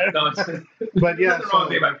 run! Right? No, but yeah, nothing wrong with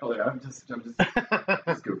being bipolar. I'm just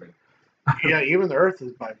goofing. Yeah, even the Earth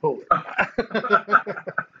is bipolar.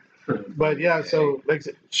 But yeah, so like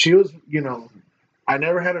she was, I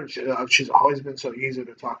never had her. She's always been so easy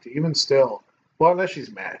to talk to, even still. Well, unless she's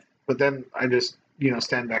mad, but then I just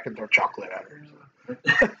stand back and throw chocolate at her. So.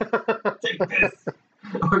 Take this.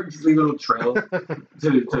 or just leave a little trail to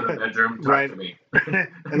the bedroom. Talk to me.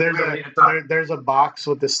 And there's a box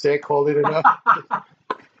with the stick holding it up.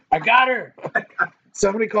 I got her.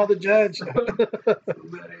 Somebody called the judge.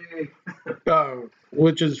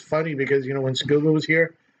 Which is funny because when Scuba was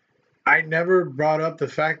here, I never brought up the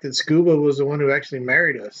fact that Scuba was the one who actually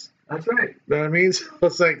married us. That's right. You know what I mean? So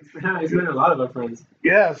it's like he's been a lot of our friends.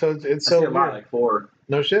 Yeah, so it's so weird. A lot, like 4.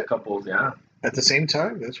 No shit. Couples, yeah. At the same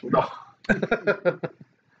time, that's weird.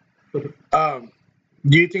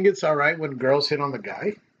 Do you think it's all right when girls hit on the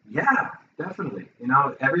guy? Yeah, definitely.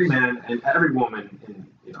 Every man and every woman in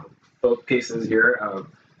both cases here,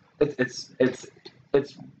 it's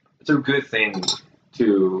a good thing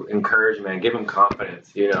to encourage men, give them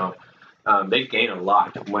confidence. They gain a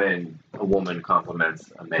lot when a woman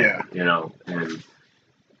compliments a man. Yeah. And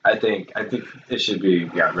I think it should be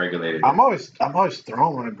regulated. I'm always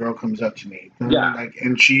thrown when a girl comes up to me. Yeah.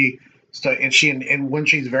 And when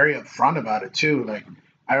she's very upfront about it too. Like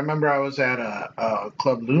I remember I was at a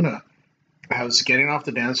Club Luna. I was getting off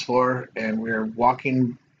the dance floor and we were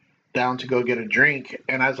walking down to go get a drink.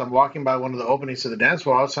 And as I'm walking by one of the openings to the dance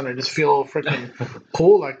floor, all of a sudden I just feel a freaking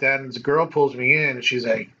pull like that. And this girl pulls me in and she's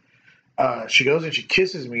like, she goes and she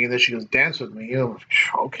kisses me and then she goes, dance with me.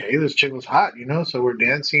 Okay, this chick was hot, so we're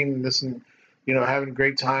dancing and this and, having a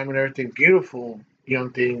great time and everything. Beautiful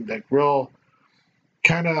young thing, like real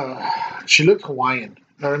kind of, she looked Hawaiian,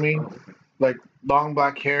 you know what I mean? Like long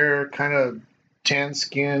black hair, kind of tan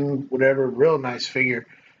skin, whatever, real nice figure.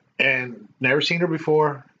 And never seen her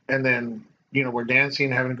before. And then, we're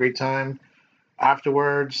dancing, having a great time.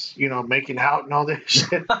 Afterwards, making out and all this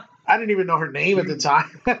shit. I didn't even know her name at the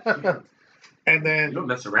time. And then you don't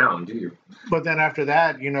mess around, do you? But then after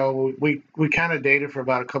that, we kind of dated for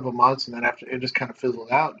about a couple of months, and then after it just kind of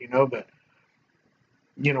fizzled out, But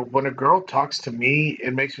when a girl talks to me,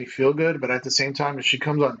 it makes me feel good. But at the same time, if she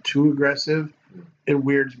comes on too aggressive, it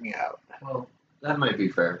weirds me out. Well, that might be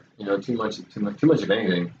fair. Too much of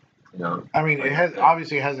anything. I mean,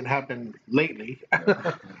 obviously hasn't happened lately.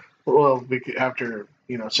 Yeah. Well, after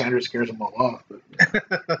Sandra scares them all off. But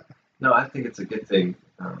no, I think it's a good thing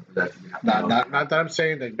for that to be happening. Not that I'm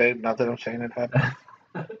saying that, babe. Not that I'm saying it happened.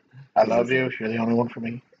 I love you. You're the only one for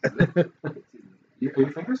me. Are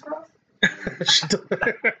your fingers crossed?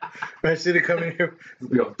 I see her coming here.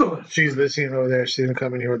 She's listening over there. She's gonna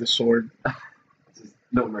come in here with a sword. Just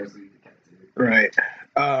no mercy. Right.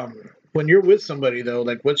 When you're with somebody though,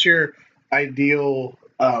 like, what's your ideal,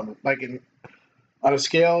 on a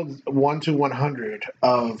scale 1 to 100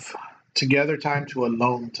 of together time to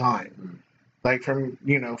alone time? Mm-hmm. Like from,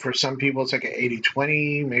 for some people it's like an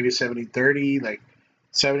 80-20, maybe 70-30, like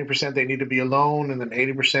 70% they need to be alone and then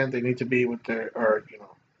 80% they need to be with their,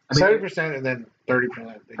 70% and then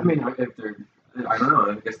 30%. If they're, I don't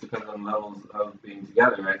know, I guess it depends on levels of being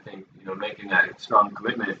together. I think, making that strong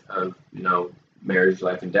commitment of, marriage,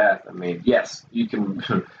 life and death. Yes, you can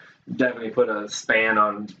definitely put a span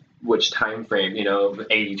on which time frame,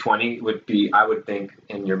 80-20 would be, I would think,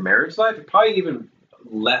 in your marriage life, probably even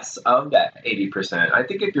less of that 80%. I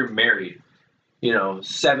think if you're married,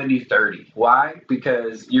 70-30. Why?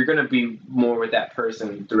 Because you're going to be more with that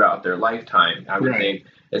person throughout their lifetime. I would think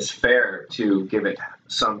it's fair to give it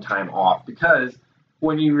some time off because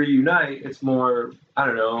when you reunite, it's more, I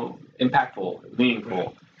don't know, impactful, meaningful.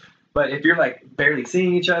 Right. But if you're barely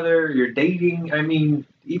seeing each other, you're dating,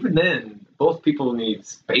 even then, both people need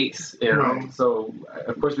space, Right. So,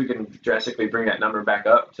 of course, we can drastically bring that number back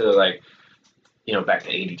up to back to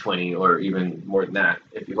 80-20 or even more than that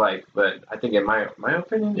if you like. But I think in my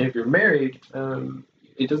opinion, if you're married,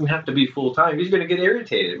 it doesn't have to be full time. You're going to get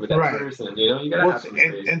irritated with that person. You got to have some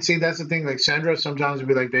space. And see, that's the thing. Like Sandra sometimes would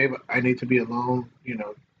be like, babe, I need to be alone.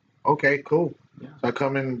 Okay, cool. Yeah. So I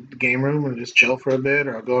come in the game room and just chill for a bit,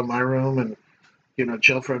 or I'll go in my room and,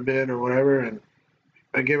 chill for a bit or whatever. And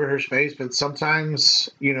I give her space. But sometimes,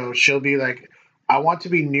 she'll be like, I want to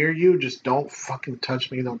be near you. Just don't fucking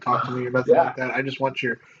touch me. Don't talk to me or nothing like that. I just want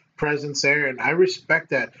your presence there. And I respect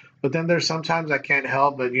that. But then there's sometimes I can't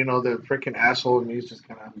help but, the freaking asshole in me is just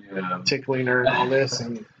kind of tickling her and all this.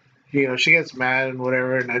 And, she gets mad and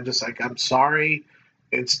whatever. And I'm just like, I'm sorry.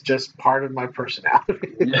 It's just part of my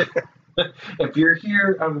personality. Yeah. If you're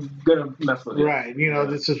here, I'm going to mess with you. Right.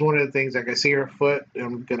 This is one of the things. Like, I see her foot, and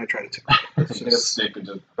I'm going to try to tickle her. It's just... stick and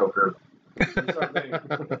just poke her.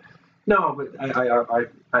 No, but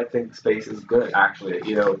I think space is good, actually.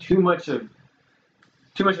 Too much of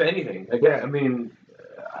anything. Again,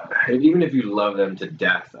 even if you love them to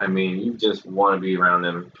death, you just want to be around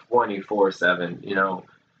them 24/7.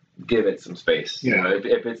 give it some space. Yeah. You know,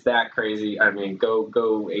 if it's that crazy, I mean, go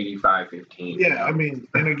 85-15. Yeah, you know? I mean,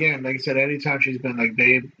 and again, like I said, anytime she's been like,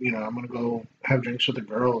 babe, you know, I'm gonna go have drinks with the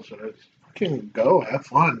girls, or fucking go have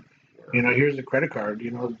fun. You know, here's the credit card.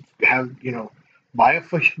 You know, buy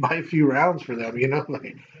buy a few rounds for them. You know,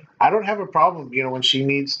 like I don't have a problem. You know, when she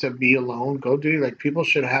needs to be alone, go do. Like people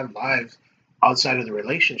should have lives outside of the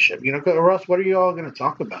relationship. You know, or else what are you all gonna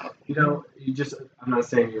talk about? You know, I'm not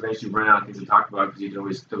saying you eventually run out of things to talk about because you can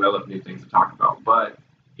always develop new things to talk about. But,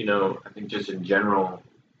 you know, I think just in general,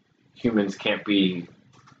 humans can't be,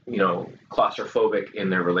 you know, claustrophobic in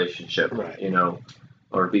their relationship, Right. you know,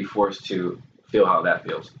 or be forced to feel how that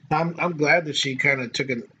feels. I'm glad that she kind of took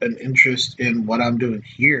an interest in what I'm doing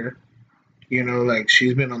here. You know, like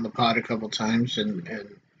she's been on the pod a couple times and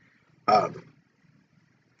um,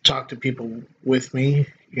 talked to people with me.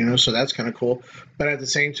 You know, so that's kind of cool. But at the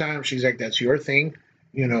same time, she's like, "That's your thing.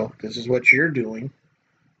 You know, this is what you're doing."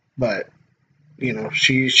 But you know,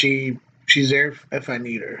 she's there if I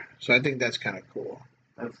need her. So I think that's kind of cool.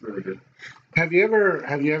 That's really good. Have you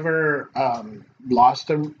ever lost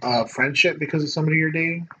a friendship because of somebody you're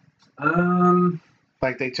dating?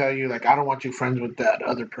 Like they tell you, like I don't want you friends with that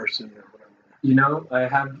other person or whatever. You know, I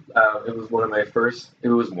have. It was one of my first. It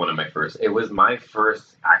was one of my first. It was my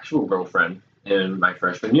first actual girlfriend in my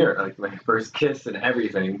freshman year. Like my first kiss and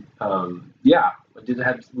everything. Yeah,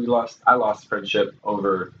 I lost friendship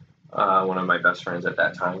over one of my best friends at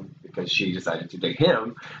that time because she decided to date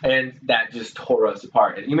him, and that just tore us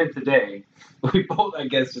apart. And even today, we both, I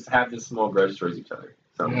guess, just have this small grudge towards each other.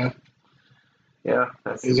 So yeah,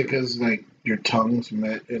 Is it because like your tongues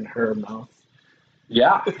met in her mouth?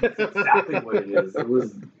 Yeah, that's exactly what it is. It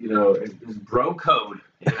was, you know, it was bro code.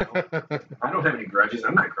 You know? I don't have any grudges.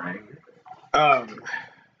 I'm not crying.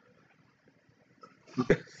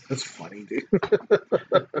 That's funny, dude.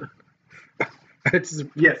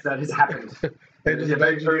 Yes, that has happened. I just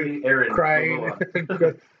imagine Aaron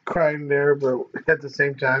crying there, but at the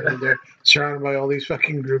same time, they're surrounded by all these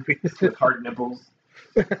fucking groupies with hard nipples.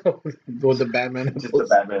 With the Batman nipples. Just the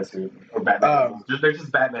Batman suit. Or Batman nipples. They're just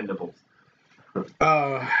Batman nipples.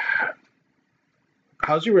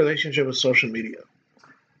 How's your relationship with social media?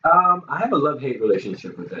 I have a love-hate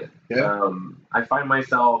relationship with it. Yeah. I find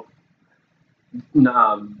myself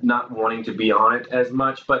not wanting to be on it as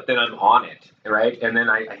much, but then I'm on it, right? And then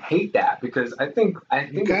I hate that because I think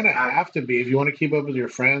you kind of have to be if you want to keep up with your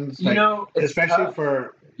friends. You know, especially tough.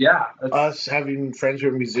 For us having friends who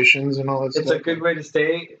are musicians and all that stuff. It's a good way to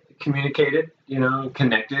stay communicated, you know,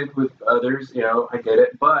 connected with others. You know, I get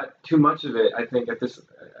it, but too much of it, I think, at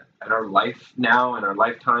our life now in our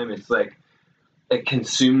lifetime, it's like it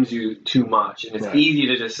consumes you too much, and it's easy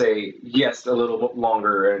to just say yes a little bit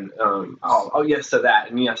longer, and oh yes to that,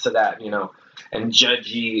 and yes to that, you know, and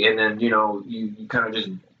judgy, and then you know you kind of just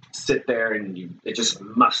sit there and it just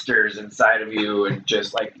musters inside of you, and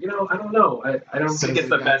just like you know I don't know, I don't think it's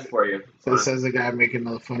the best for you. So it says the guy making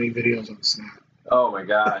the funny videos on Snap. Oh my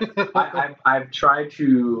God, I've tried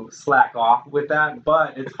to slack off with that,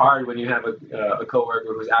 but it's hard when you have a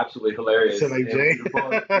coworker who's absolutely hilarious. So like Jay,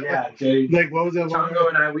 Jay. Like what was that one? Chongo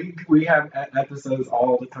and I, we have episodes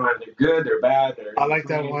all the time. They're good, they're bad. I like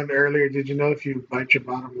that one earlier. Did you know if you bite your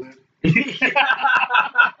bottom lip? Dude,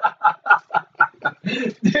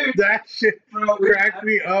 that shit cracked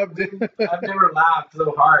me up, dude. I've never laughed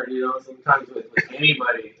so hard, you know, sometimes with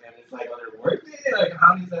anybody, and it's like on their work day, like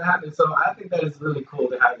how does that happen? So I think that is really cool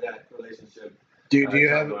to have that relationship. Do you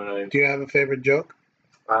have a favorite joke?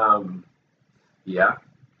 Yeah.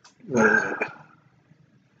 What is it?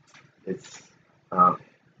 It's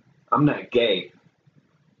I'm not gay,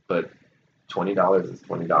 but $20 is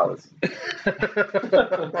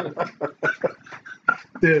 $20.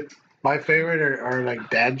 Dude, my favorite are like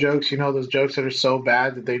dad jokes. You know those jokes that are so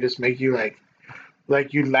bad that they just make you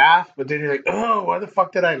like you laugh, but then you're like, oh, why the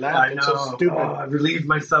fuck did I laugh? It's so stupid. Oh, I relieved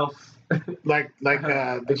myself. I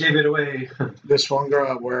gave it away. This one girl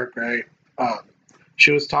at work, right?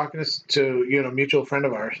 She was talking to a mutual friend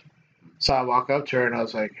of ours. So I walk up to her and I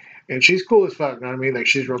was like, and she's cool as fuck, you know what I mean? Like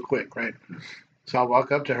she's real quick, right? So I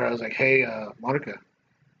walk up to her, I was like, hey, Monica.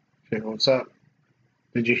 She's like, what's up?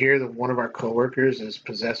 Did you hear that one of our coworkers is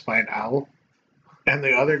possessed by an owl? And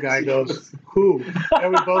the other guy goes, who?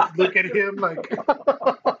 And we both look at him like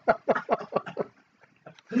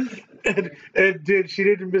and dude, she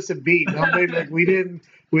didn't miss a beat. Nobody, like we didn't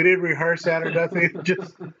rehearse that or nothing.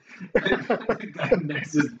 Just the guy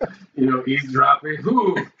next is, eavesdropping.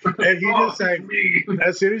 Who? And he just like me.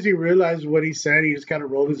 As soon as he realized what he said, he just kind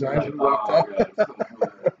of rolled his eyes and walked off.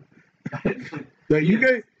 Like you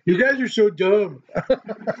guys are so dumb.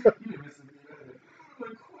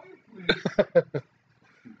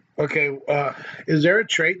 Okay, is there a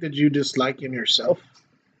trait that you dislike in yourself?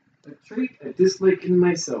 A trait I dislike in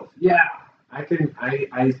myself. Yeah, I can.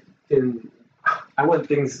 I can. I want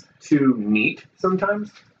things too neat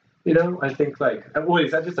sometimes. You know, I think like, wait,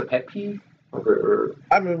 is that just a pet peeve?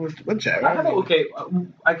 I mean, whichever. I have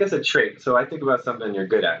I guess a trait. So I think about something you're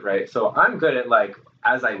good at, right? So I'm good at like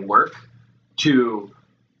as I work to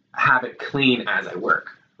have it clean as I work,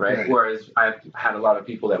 right? Whereas I've had a lot of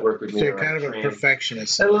people that work with me. So you're kind of a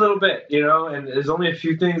perfectionist. A little bit, you know, and there's only a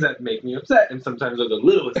few things that make me upset, and sometimes they're the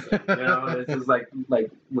littlest thing, you know. And it's just like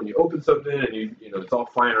when you open something and you know it's all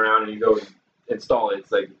flying around, and you go install it,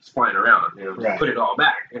 it's like it's flying around, you know. Just put it all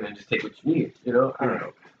back, and then just take what you need, you know. I don't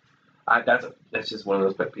know. That's just one of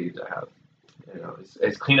those pet peeves I have. You know,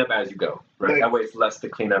 it's clean up as you go, right? Like, that way it's less to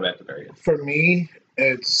clean up at the very end. For me,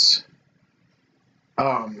 it's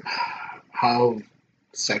how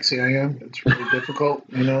sexy I am. It's really difficult,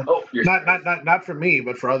 you know. Oh, not for me,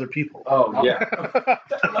 but for other people. Oh yeah.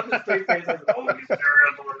 I love the straight faces.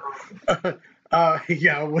 Oh,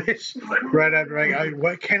 yeah, I wish. Right after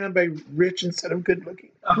why can't I be rich instead of good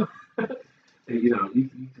looking? You know, you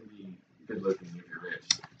can be good looking if you're rich.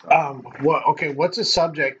 Okay, what's a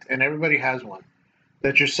subject, and everybody has one,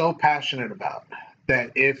 that you're so passionate about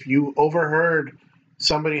that if you overheard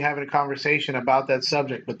somebody having a conversation about that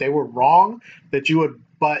subject, but they were wrong, that you would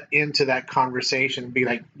butt into that conversation and be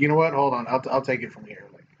like, you know what, hold on, I'll take it from here.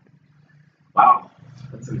 Like, wow,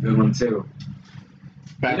 that's a good one too.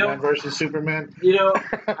 Batman versus Superman. You know,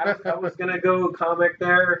 I was gonna go comic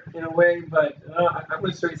there in a way, but I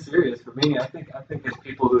went straight serious. For me, I think there's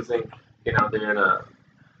people who think, you know, they're in a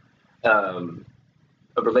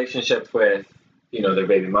relationship with, you know, their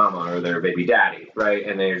baby mama or their baby daddy, right?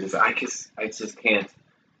 And they're just, I just can't,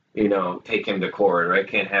 you know, take him to court, or I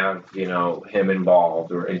can't have, you know, him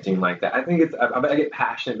involved or anything like that. I think I get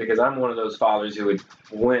passionate because I'm one of those fathers who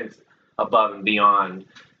went above and beyond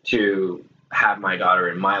to have my daughter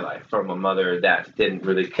in my life from a mother that didn't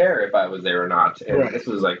really care if I was there or not. And this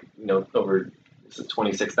was like, you know, over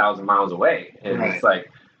 26,000 miles away. And it's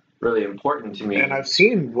like really important to me. And I've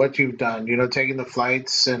seen what you've done, you know, taking the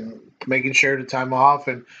flights and making sure the time off.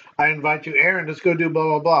 And I invite you, Aaron, let's go do blah,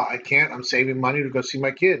 blah, blah. I can't. I'm saving money to go see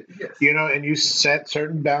my kid. Yes. You know, and you set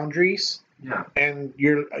certain boundaries. Yeah. And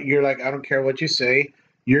you're like, I don't care what you say.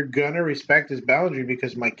 You're going to respect this boundary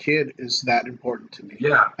because my kid is that important to me.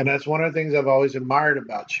 Yeah. And that's one of the things I've always admired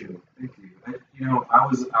about you. Thank you. You know, I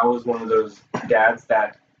was one of those dads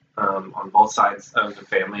that on both sides of the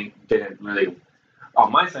family didn't really,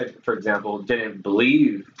 on my side, for example, didn't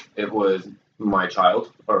believe it was my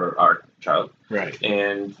child or our child. Right.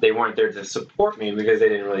 And they weren't there to support me because they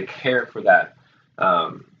didn't really care for that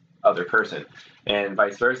other person. And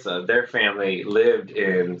vice versa. Their family lived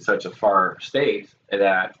in such a far state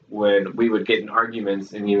that when we would get in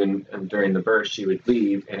arguments, and even during the birth, she would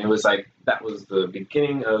leave. And it was like, that was the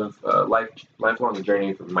beginning of a lifelong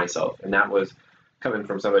journey for myself. And that was coming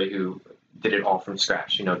from somebody who did it all from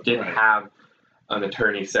scratch, you know, didn't have an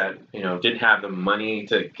attorney set, you know, didn't have the money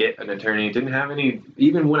to get an attorney, didn't have any,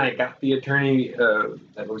 even when I got the attorney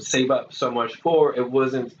that would save up so much for, it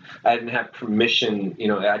wasn't, I didn't have permission, you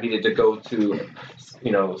know, I needed to go to,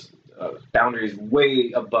 you know, boundaries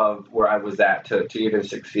way above where I was at to even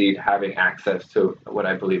succeed, having access to what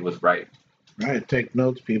I believe was right. Right, take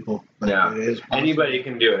notes, people. Yeah, it is possible. Anybody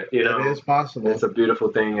can do it. You know, it is possible. It's a beautiful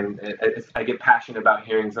thing, and I get passionate about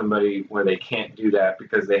hearing somebody where they can't do that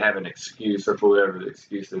because they have an excuse, or for whatever the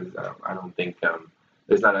excuse is. I don't think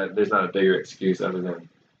there's not a bigger excuse other than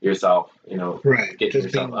yourself. You know, getting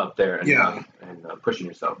yourself up there and pushing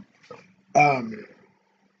yourself. So.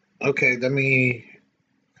 Okay, let me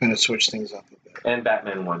kind of switch things up a bit. And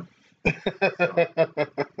Batman won.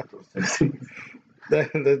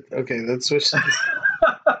 Okay, let's switch.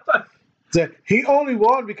 He only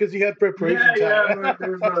won because he had preparation time.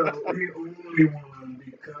 He only won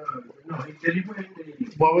because did he win?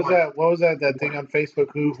 What was that? What was that thing on Facebook?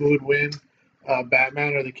 Who would win,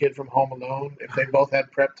 Batman or the kid from Home Alone, if they both had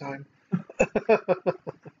prep time?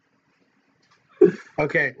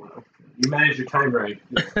 Okay. You manage your time right.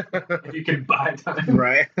 If you can buy time.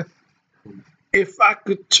 Right. If I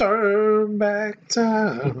could turn back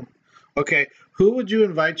time. Okay, who would you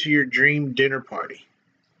invite to your dream dinner party?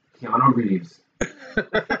 Keanu Reeves.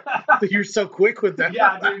 You're so quick with that.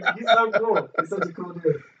 Yeah, dude, he's so cool. He's such a cool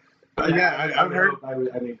dude. I've heard. I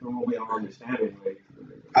mean, from what we all understand, anyway.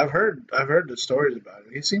 I've heard the stories about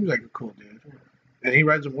him. He seems like a cool dude, and he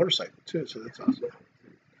rides a motorcycle too, so that's awesome.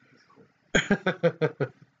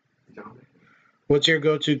 What's your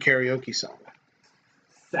go-to karaoke song?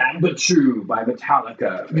 Sad But True by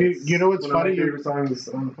Metallica. You know what's one of my funny? favorite songs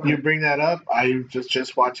on the You planet. bring that up. I was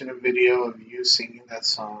just watching a video of you singing that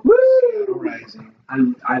song, Woo! Seattle Rising.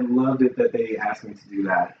 I loved it that they asked me to do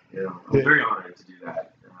that. You know, I'm very honored to do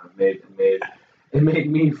that. It made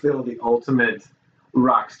me feel the ultimate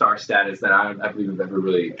rock star status that I believe I've ever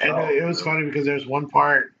really And felt, it was you know? funny because there's one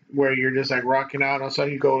part where you're just like rocking out, and all of a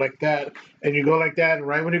sudden you go like that, and you go like that, and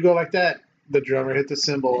right when you go like that, the drummer hit the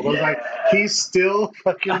cymbal. And I was like, he's still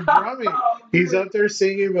fucking drumming. He's up there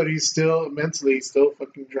singing, but he's still mentally still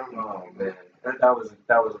fucking drumming. Oh man, that was an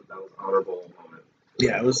honorable moment.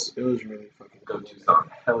 Yeah, it was really fucking cool. Go-to song.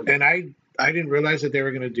 Hell yeah. And I didn't realize that they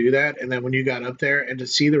were gonna do that, and then when you got up there and to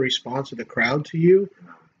see the response of the crowd to you,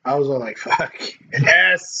 I was all like, fuck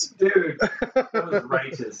yes, Dude, that was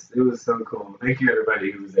righteous. It was so cool. Thank you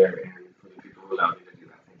everybody who was there and for the people who allowed me to do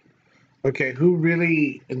that. Thank you. Okay, who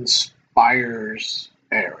really inspires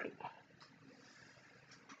Aaron?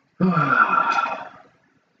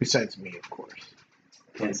 Besides me, of course.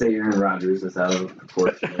 Can't say Aaron Rodgers is out of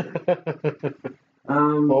proportion.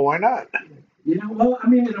 Well, why not? You know, well, I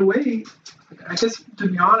mean, in a way, I guess to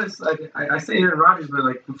be honest, like I say Aaron Rodgers, but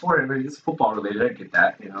like before, I mean, it's football related. I get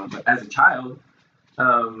that, you know. But as a child,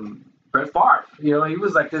 Brett Favre, you know, he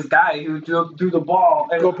was like this guy who threw the ball.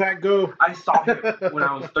 And Go Pack, go! I saw him when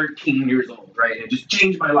I was 13 years old, right? And it just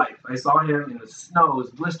changed my life. I saw him in the snow, it was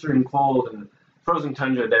blistering cold, and frozen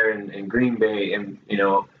tundra there in Green Bay, and you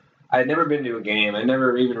know, I had never been to a game. I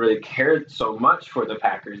never even really cared so much for the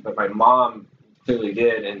Packers, but my mom clearly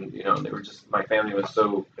did, and you know, they were just my family was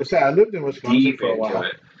so I lived in Wisconsin deep for a into while.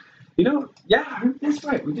 it. You know, yeah, that's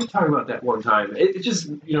right. We did talk about that one time. It just,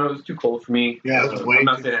 you know, it was too cold for me. Yeah, it was way I'm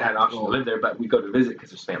not too saying I had an option to cold. live there, but we go to visit because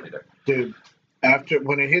there's family there. Dude, after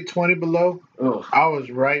when it hit 20 below, Oh, I was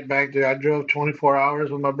right back there. I drove 24 hours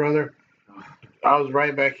with my brother. I was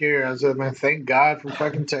right back here. I said, man, thank God for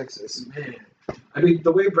fucking Texas. man. I mean,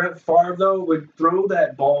 the way Brett Favre, though, would throw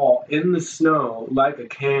that ball in the snow like a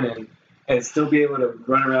cannon and still be able to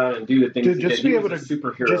run around and do the things Dude, he just did. be He able was to a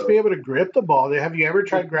superhero. just be able to grip the ball. Have you ever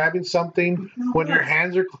tried grabbing something when your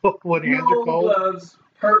hands are cold? When your hands are cold, gloves.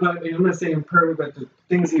 I'm not saying perfect, but the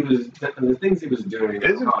things he was doing,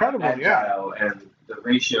 It's incredible, agile, and the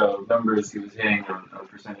ratio of numbers he was hitting on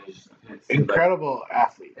percentage of hits. incredible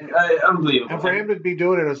athlete. Unbelievable. And for him to be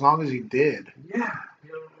doing it as long as he did. Yeah.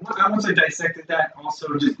 You know, once I dissected that,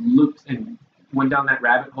 also just looked and went down that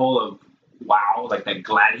rabbit hole of wow, like that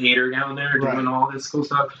gladiator down there doing all this cool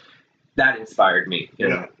stuff. That inspired me. You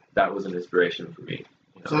know, that was an inspiration for me.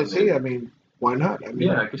 You know, So I mean, why not? I mean,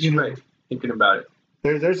 yeah, I guess you're right. Thinking about it.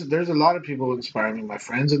 There's a lot of people who inspire me. My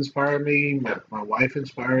friends inspire me. My wife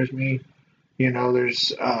inspires me. You know,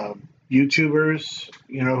 there's YouTubers,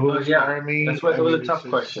 you know, who inspire me. That's what it was a tough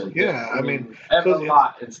question. Yeah, I mean, a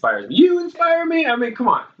lot inspires me. You inspire me. I mean, come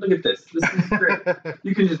on, look at this. This is great.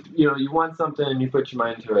 You can just, you know, you want something and you put your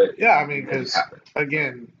mind to it. Yeah, I mean, because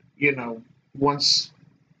again, you know, once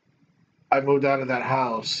I moved out of that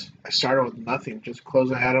house, I started with nothing, just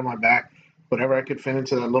clothes I had on my back, whatever I could fit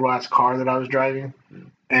into that little ass car that I was driving,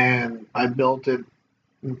 and I built it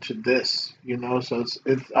into this, you know. So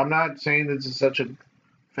it's I'm not saying this is such a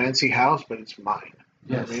fancy house, but it's mine.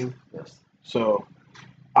 You know what I mean? Yes. So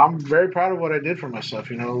I'm very proud of what I did for myself.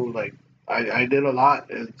 You know, like I did a lot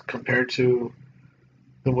compared to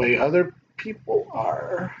the way other people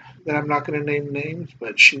are. That I'm not going to name names,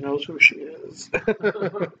 but she knows who she is.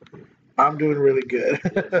 I'm doing really good.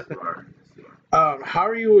 Yes, you are. How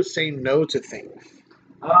are you saying no to things?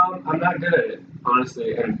 I'm not good at it,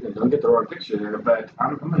 honestly, and don't get the wrong picture there, but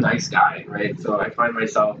I'm a nice guy, right? So I find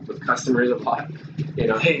myself with customers a lot, you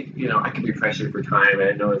know, hey, you know, I could be pressured for time, and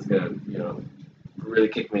I know it's going to, you know, really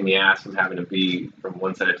kick me in the ass from having to be from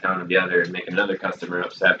one side of town to the other and make another customer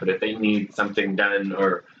upset, but if they need something done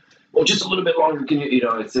or, well, just a little bit longer, can you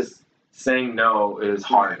know, it's just saying no is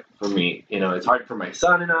hard for me. You know, it's hard for my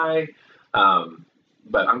son and I,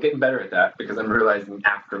 but I'm getting better at that because I'm realizing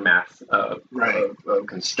aftermath of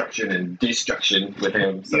construction and destruction with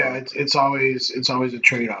him. So. Yeah, it's always a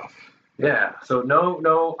trade-off. Yeah, so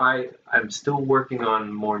no, I'm still working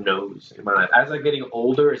on more no's in my life. As I'm getting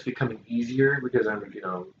older, it's becoming easier because I'm, you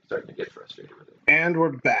know, starting to get frustrated with it. And we're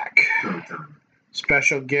back.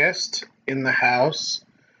 Special guest in the house,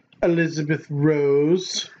 Elizabeth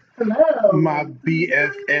Rose. Hello. My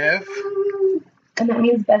BFF. And that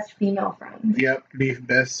means best female friend. Yep,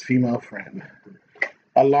 best female friend.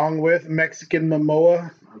 Along with Mexican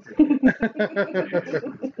Momoa. Hey, you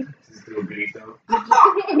need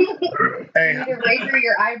to razor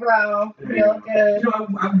your eyebrow. You look good. You know,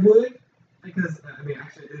 I would, because, I mean,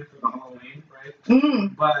 actually I did it for the Halloween,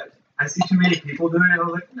 right? But I see too many people doing it, I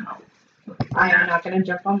was like, no. I am not gonna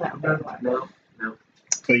jump on that bandwagon. No.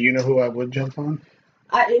 But you know who I would jump on?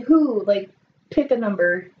 Who? Like, pick a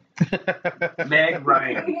number. Meg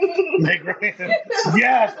Ryan. Meg Ryan.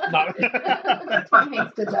 Yes. No. Tom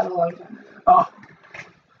Hanks did that a long time ago. Oh.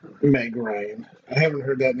 Meg Ryan. I haven't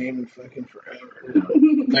heard that name in fucking forever.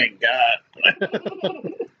 Thank God.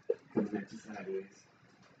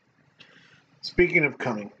 Speaking of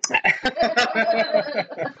coming. We're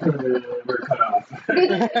cut off.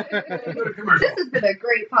 This has been a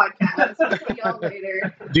great podcast. We'll see y'all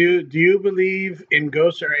later. Do you believe in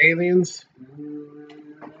ghosts or aliens?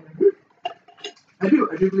 I do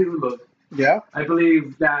believe in both. Yeah. I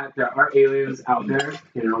believe that there are aliens out there,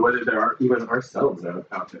 whether there are even ourselves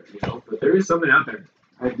out there, but there is something out there.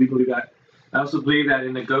 I do believe that. I also believe that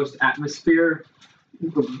in the ghost atmosphere,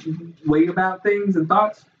 way about things and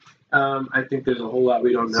thoughts, I think there's a whole lot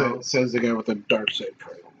we don't know. Says the guy with the dark side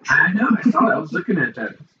problem. I know, I saw that. I was looking at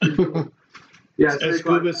that. Yeah,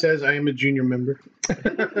 Scuba says, I am a junior member.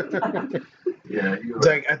 Yeah, it's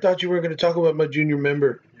like, I thought you were going to talk about my junior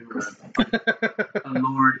member. A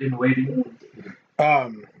lord in waiting.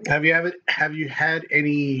 Have you had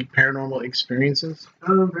any paranormal experiences?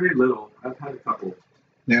 Very little. I've had a couple.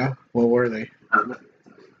 Yeah. What were they? I'm not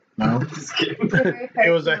No. just kidding.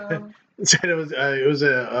 It was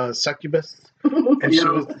a succubus, and she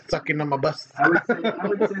was sucking on my bust. I would say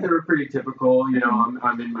they were pretty typical.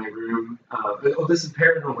 I'm in my room. This is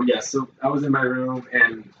paranormal. Yes. So I was in my room,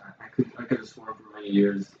 and I could have sworn for many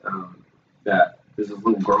years that there's a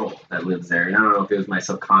little girl that lives there. And I don't know if it was my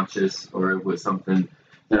subconscious or it was something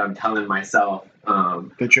that I'm telling myself.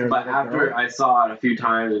 But after I saw it a few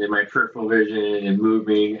times and in my peripheral vision and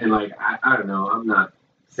moving, and like I don't know, I'm not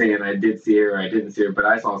saying I did see her or I didn't see her, but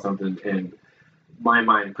I saw something and my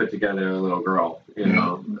mind put together a little girl.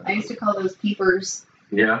 I used to call those peepers.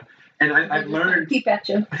 Yeah. And I've learned. Peep at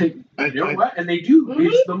you. You know what? And they do. Mm-hmm.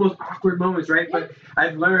 It's the most awkward moments, right? Yeah. But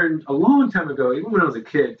I've learned a long time ago, even when I was a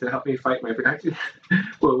kid, to help me fight my fear. Actually,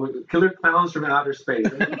 Killer Clowns from Outer Space.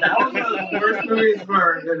 That was one of the worst movies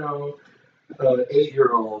for, an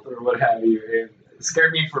 8-year-old or what have you. And it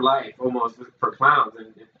scared me for life, almost, for clowns.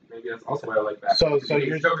 And maybe that's also why I like that. So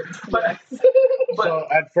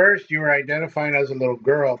at first you were identifying as a little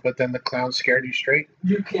girl, but then the clown scared you straight?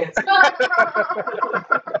 You can't say that.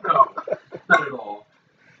 No, not at all.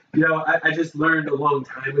 I just learned a long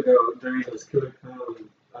time ago during those Killer Clown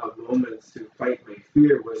moments to fight my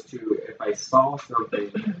fear was to, if I saw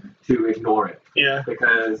something, to ignore it. Yeah.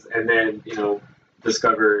 And then,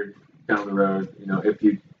 discovered down the road, if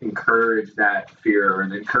you encourage that fear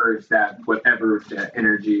and encourage that whatever that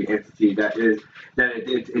energy entity that is, that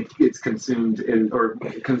it's consumed or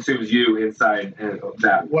it consumes you inside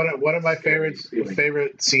that. One of my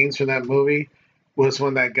favorite scenes from that movie was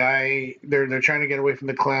when that guy they're trying to get away from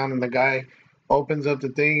the clown and the guy opens up the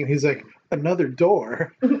thing and he's like, another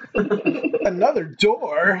door. Another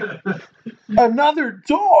door. Another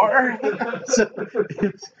door.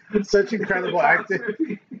 It's such incredible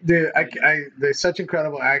acting. Dude, there's such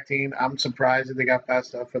incredible acting. I'm surprised that they got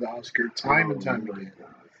passed up for the Oscar time and time again.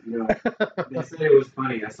 They said it was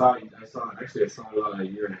funny. I saw it a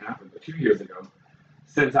year and a half ago, 2 years ago.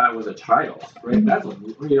 Since I was a child, right? Mm-hmm. That's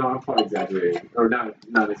I'm probably exaggerating, or not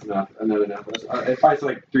enough. If I saw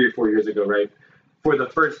like 3 or 4 years ago, right? For the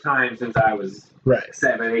first time since I was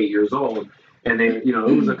 7, 8 years old, and it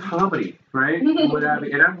was a comedy, right? What have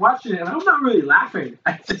you. And I'm watching it, and I'm not really laughing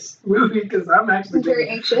at this movie because I'm actually very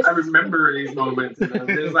anxious. I remember these moments, and I'm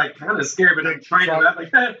just like kind of scared, but I'm trying to laugh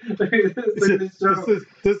like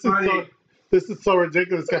this is so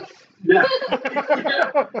ridiculous. Yeah.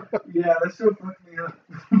 Yeah, that show fucked me up.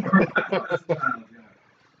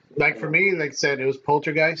 Like for me, like I said, it was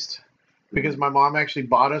Poltergeist because my mom actually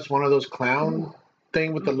bought us one of those clown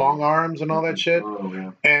thing with the long arms and all that shit. Oh,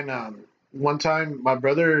 yeah. And one time, my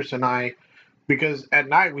brothers and I, because at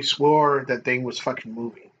night we swore that thing was fucking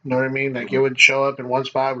moving. You know what I mean? Like it would show up in one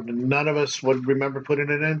spot, none of us would remember putting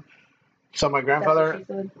it in. So my grandfather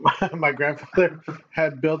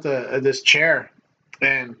had built this chair,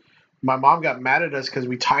 and my mom got mad at us because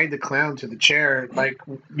we tied the clown to the chair. Like,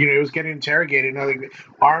 it was getting interrogated. Like,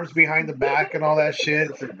 arms behind the back and all that shit.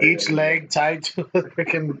 Each leg tied to the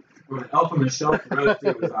freaking. When Elf on the Shelf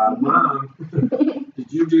roasted was, Mom,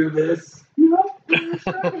 did you do this? No.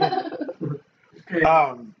 Okay.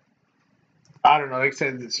 I don't know. Like I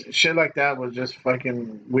said, shit like that was just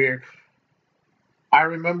fucking weird. I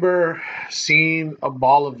remember seeing a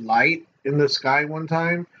ball of light in the sky one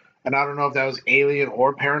time. And I don't know if that was alien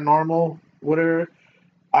or paranormal, whatever.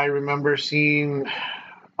 I remember seeing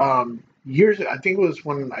I think it was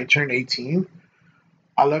when I turned 18.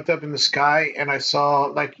 I looked up in the sky and I saw,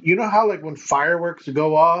 like, you know how, like, when fireworks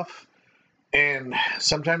go off and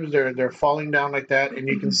sometimes they're falling down like that and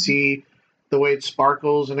you can see the way it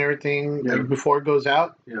sparkles and everything like before it goes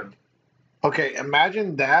out? Yeah. Okay,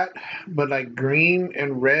 imagine that, but like green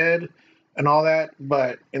and red and all that,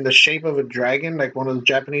 but in the shape of a dragon, like one of the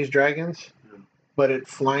Japanese dragons, but it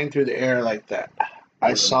flying through the air like that.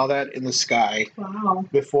 I saw that in the sky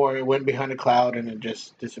before it went behind a cloud and it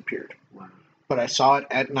just disappeared. Wow. But I saw it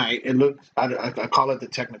at night. It looked, I call it the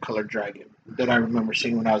Technicolor dragon that I remember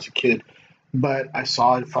seeing when I was a kid. But I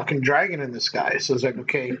saw a fucking dragon in the sky. So it's like,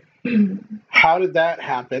 okay, how did that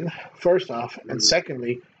happen, first off? And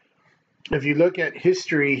secondly, if you look at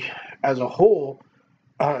history as a whole,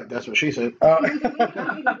 that's what she said.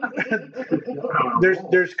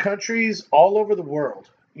 There's countries all over the world,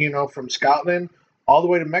 you know, from Scotland all the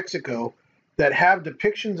way to Mexico, that have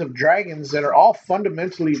depictions of dragons that are all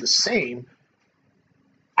fundamentally the same.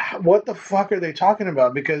 What the fuck are they talking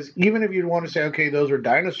about? Because even if you want to say, okay, those were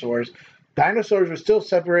dinosaurs were still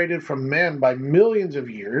separated from men by millions of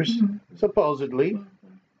years, supposedly.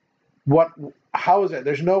 How is that?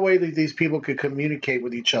 There's no way that these people could communicate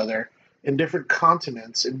with each other in different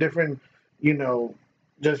continents, in different, you know,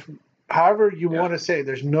 just however you want to say.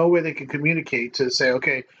 There's no way they could communicate to say,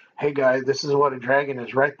 okay, hey guys, this is what a dragon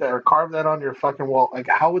is right there. Carve that on your fucking wall. Like,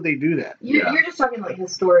 how would they do that? You're just talking like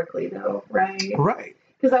historically, though, right? Right.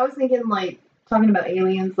 Because I was thinking like talking about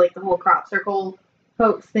aliens, like the whole crop circle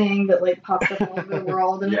hoax thing that like pops up all over the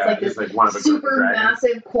world, and it's like this like one of the super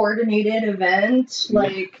massive coordinated event,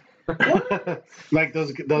 like. Like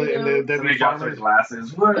those there'd be farmers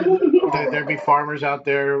glasses. There'd be farmers out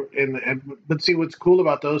there, but see what's cool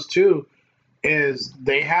about those too is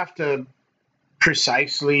they have to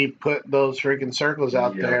precisely put those freaking circles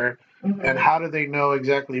out there, and how do they know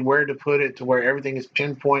exactly where to put it to where everything is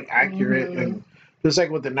pinpoint accurate? And just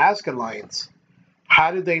like with the Nazca lines,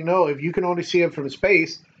 how did they know if you can only see it from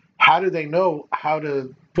space? How do they know how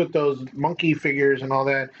to put those monkey figures and all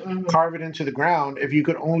that, carve it into the ground if you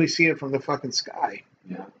could only see it from the fucking sky?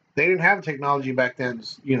 Yeah. They didn't have technology back then,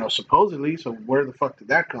 you know, supposedly, so where the fuck did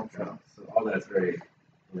that come from? So all that's very,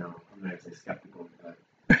 you know, I'm not actually skeptical, but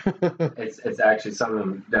it's actually some of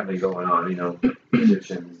them definitely going on, you know,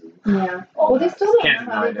 Egyptians. Yeah. Well, they still don't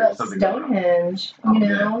know how they built Stonehenge, you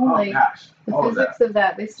know? Like, the physics of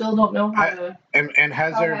that, they still don't know how to... And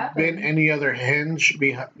has there been any other henge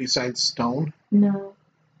besides stone? No.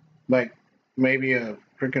 Like, maybe a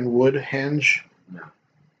freaking wood henge? No.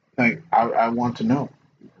 Like, I want to know.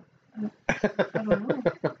 I don't know.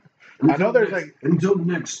 I know there's like... Until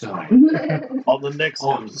next time. On the next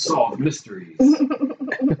Unsolved Mysteries.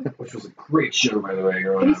 Which was a great show, by the way.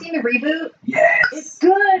 Have you seen the reboot? Yes! It's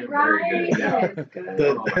good, right? Very good, yeah. It's good.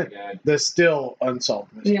 Oh my god. The still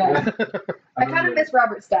unsolved mystery. Yeah. I kind of miss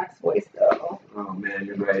Robert Stack's voice, though. Oh man,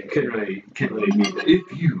 you're right. Couldn't really beat that.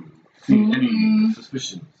 If you see any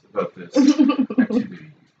suspicions about this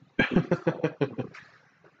activity.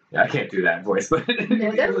 Yeah, I can't do that voice, but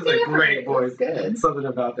it was a great voice. Good. Something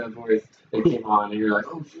about that voice that came on, and you're like,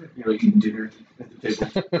 oh shit, you're like eating dinner at the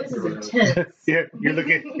table. This is intense. Yeah, you're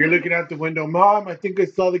looking out the window, Mom. I think I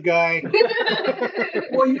saw the guy.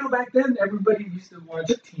 Well, you know, back then everybody used to watch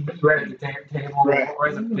TV right at the table, or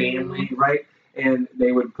as a family, right? And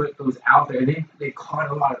they would put those out there. They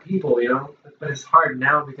caught a lot of people, you know. But it's hard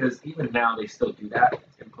now because even now they still do that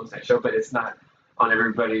and post that show, but it's not on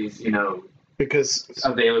everybody's, you know. Because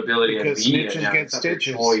availability of media. Snitches get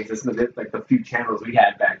stitches. It's not like the few channels we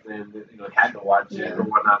had back then that, you know, had to watch it or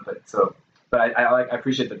whatnot. But I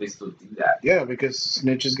appreciate that they still do that. Yeah, because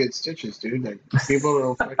snitches get stitches, dude. Like, people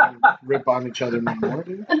don't fucking rip on each other no more,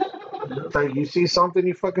 dude. It's like, you see something,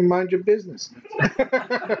 you fucking mind your business.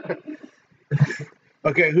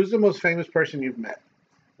 Okay, who's the most famous person you've met?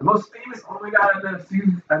 The most famous? Oh my god, I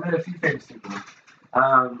met a few famous people.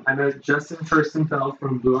 I met Justin Furstenfeld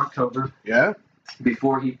from Blue October. Yeah?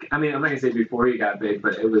 Before I'm not going to say before he got big,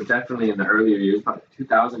 but it was definitely in the earlier years, probably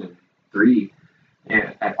 2003,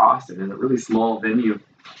 at Austin, in a really small venue.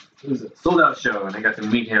 It was a sold-out show, and I got to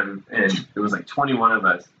meet him, and it was like 21 of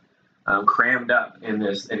us crammed up in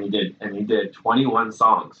this, and he did 21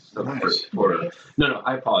 songs. So nice. No,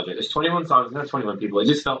 I apologize. It's 21 songs, not 21 people. It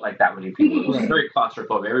just felt like that many people. It was very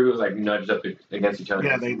claustrophobic. Everybody was like nudged up against each other.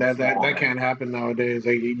 Yeah, that can't happen nowadays.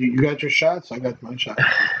 Like, you got your shots, I got my shot.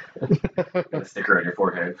 Got a sticker on your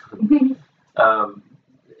forehead.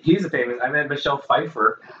 He's a famous. I met Michelle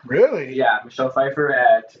Pfeiffer. Really? Yeah, Michelle Pfeiffer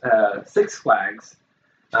at Six Flags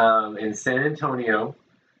in San Antonio.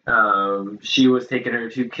 She was taking her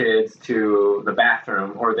 2 kids to the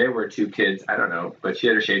bathroom, or there were 2 kids. I don't know, but she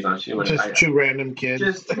had her shades on. She went. Just 2 random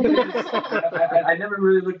kids. I never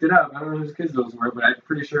really looked it up. I don't know whose kids those were, but I'm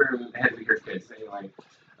pretty sure it had to be her kids. Anyway,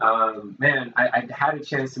 man, I had a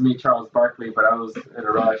chance to meet Charles Barkley, but I was in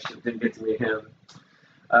a rush. Didn't get to meet him.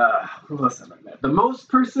 Who else have I met? The most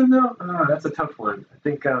person though? That's a tough one. I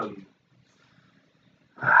think.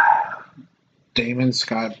 Damon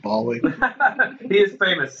Scott Baldwin. He is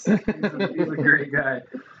famous. He's a great guy.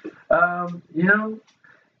 You know,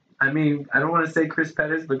 I mean, I don't want to say Chris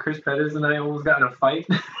Pettis, but Chris Pettis and I almost got in a fight.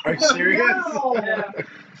 Are you serious? No. Yeah.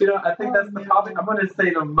 You know, I think that's the topic. I'm going to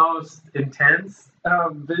say the most intense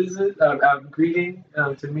greeting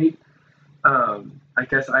to meet. I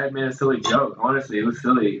guess I had made a silly joke. Honestly, it was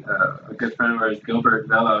silly. A good friend of ours, Gilbert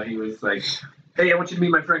Mello, he was like, "Hey, I want you to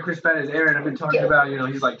meet my friend Chris Pettis. Aaron, I've been talking about, you know,"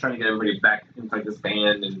 he's like trying to get everybody back into like this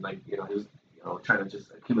band, and like, you know, he was, you know, trying to just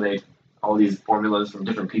accumulate all these formulas from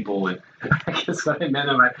different people. And I guess when I met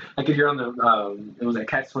him, I could hear on the it was at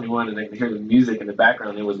Catch 21, and I could hear the music in the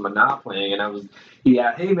background. It was Maná playing, and he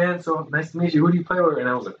asked, "Hey man, so nice to meet you. Who do you play with?" And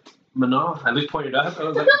I was like, "Maná." I just pointed up. I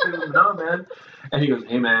was like, "I play with Maná, man." And he goes,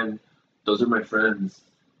 "Hey man, those are my friends.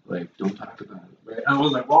 Like, don't talk about it." Right? I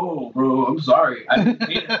was like, "Whoa, bro, I'm sorry. I didn't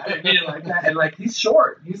mean it like that." And like, he's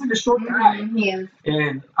short. He's like a short guy. He is.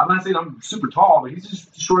 And I'm not saying I'm super tall, but he's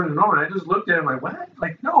just shorter than normal. And I just looked at him like, "What?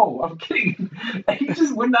 Like, no, I'm kidding." And he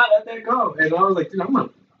just would not let that go. And I was like, "Dude,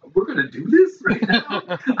 we're gonna do this right now.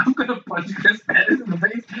 I'm gonna punch Chris Pettis in the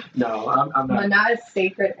face." No, I'm not. Maná is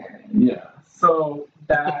sacred, Aaron. Yeah. So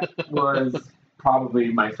that was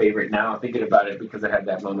probably my favorite now, thinking about it, because I had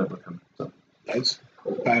that moment with him. So That's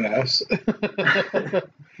badass.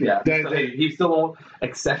 yeah, he still won't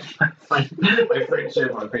accept my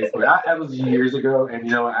friendship on Facebook. That was years ago, and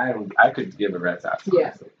you know what? I could give a rat's ass.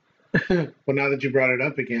 Yeah. Well, now that you brought it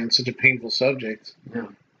up again, such a painful subject. Yeah.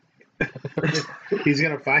 He's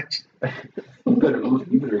gonna fight You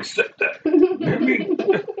better accept that. you.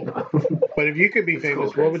 But if you could be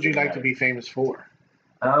famous, cool, what would you like to be famous for?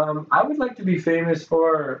 I would like to be famous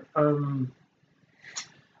for. I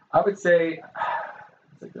would say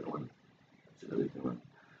that's a good one. That's a really good one.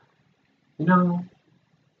 You know,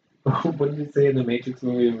 what did it say in the Matrix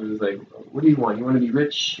movie? It was like, "What do you want? You want to be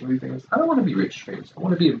rich? You want to be famous?" I don't want to be rich, famous. I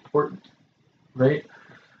want to be important, right?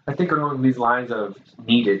 I think along these lines of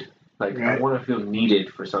needed. Like, right. I want to feel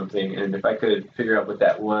needed for something, and if I could figure out what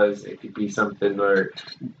that was, it could be something where,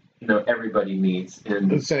 you know, everybody needs.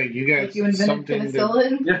 And let's say you got like you invented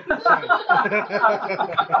something.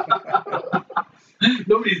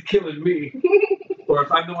 Nobody's killing me. Or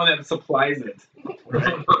if I'm the one that supplies it,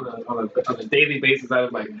 right? on a daily basis out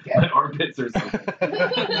of my armpits or something.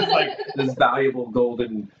 It's like this valuable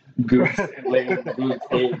golden goose laying in the boob's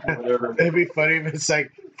egg or whatever. It'd be funny if it's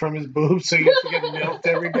like from his boobs, so he has to get milked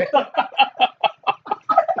every day.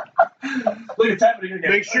 Look, it's happening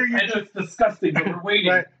again. Make sure I know it's disgusting, but we're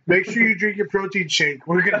waiting. Right. Make sure you drink your protein shake.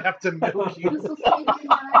 We're gonna have to milk you. This will save you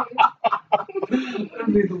money.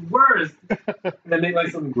 That'd be the worst. And then they like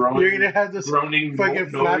some groaning. You're gonna have this groaning fucking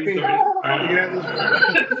flappy. You're gonna have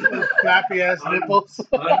this flappy ass nipples.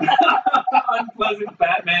 Unpleasant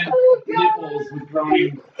Batman nipples with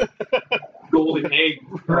groaning golden egg,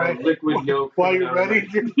 right. Liquid yolk. While you're ready.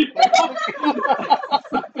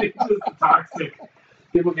 It's just toxic.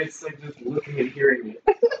 People get sick just looking and hearing it.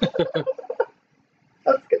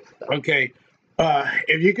 That's good stuff. Okay,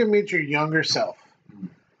 if you could meet your younger self,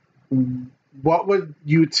 what would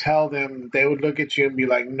you tell them? They would look at you and be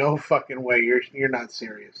like, "No fucking way, you're not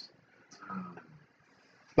serious."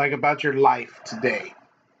 Like about your life today.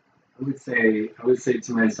 I would say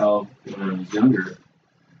to myself when I was younger,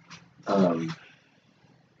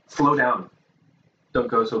 slow down. Don't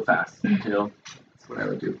go so fast. You know, that's what I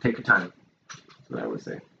would do. Take your time. That's what I would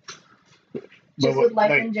say. Just with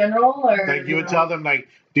life in general, or like you would tell them, like,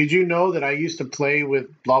 "Did you know that I used to play with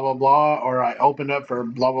blah blah blah, or I opened up for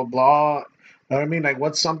blah blah blah?" You know what I mean? Like,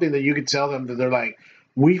 what's something that you could tell them that they're like,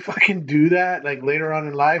 "We fucking do that," like later on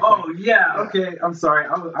in life? Oh yeah, okay. I'm sorry,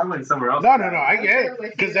 I went somewhere else. No, I get it,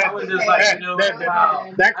 because that was just like, wow.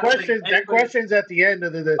 That question's at the end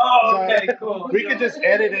of the. Oh, okay, cool. We could just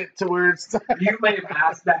edit it to where it's. You may have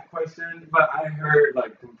asked that question, but I heard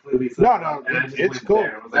like completely. No, it's cool.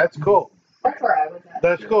 That's cool. That's where I was at.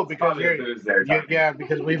 That's cool because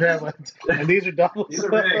because we've had and these are doubles. These are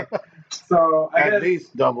big. So I guess these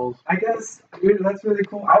doubles. I guess that's really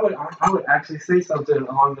cool. I would actually say something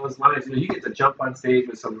along those lines. You know, you get to jump on stage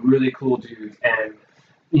with some really cool dudes and,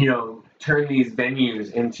 you know, turn these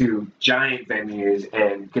venues into giant venues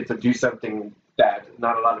and get to do something that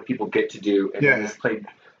not a lot of people get to do, and just play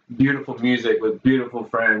beautiful music with beautiful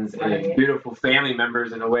friends and beautiful family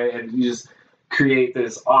members in a way, and you just create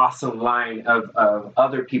this awesome line of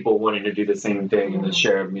other people wanting to do the same thing and the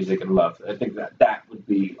share of music and love. I think that would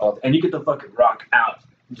be all, and you get to fucking rock out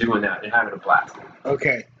doing that and having a blast.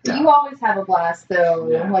 Okay. Yeah. You always have a blast though.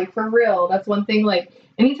 Yeah. Like for real. That's one thing, like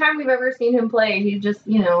anytime we've ever seen him play, he's just,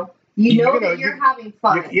 you know that you're having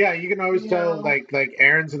fun. You can always tell like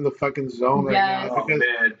Aaron's in the fucking zone right now. Oh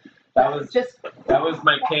man. That was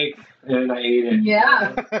my cake, and I ate it.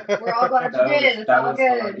 Yeah, we're all glad you did. It's all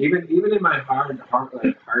good. Fun. Even in my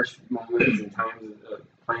harsh moments and times of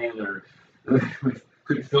playing, or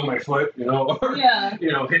couldn't feel my foot, or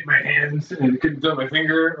hit my hands and couldn't feel my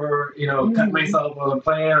finger, or cut myself while I'm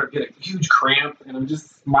playing, or get a huge cramp, and I'm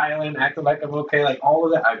just smiling, acting like I'm okay. Like all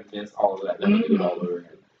of that, I missed all of that. Then I did it all over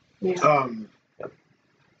again. Yeah.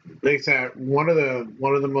 Like I said, one of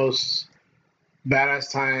the most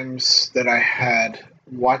badass times that I had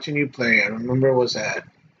watching you play, I remember was at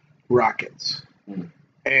Rockets.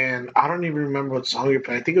 And I don't even remember what song you're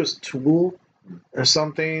playing. I think it was Tool or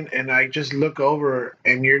something. And I just look over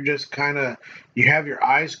and you're just you have your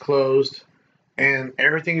eyes closed and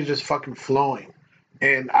everything is just fucking flowing.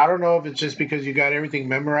 And I don't know if it's just because you got everything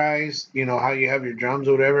memorized, how you have your drums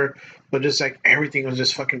or whatever, but just like everything was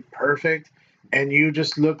just fucking perfect. And you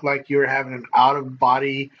just look like you were having an out of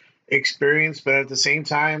body experience, but at the same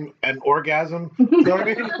time an orgasm. You know what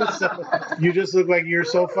I mean? So you just look like you're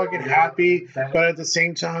so fucking happy, but at the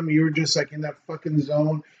same time you were just like in that fucking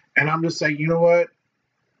zone. And I'm just like, you know what?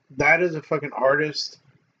 That is a fucking artist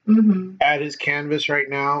at his canvas right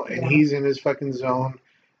now, and he's in his fucking zone.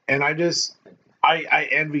 And I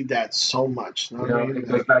envied that so much. It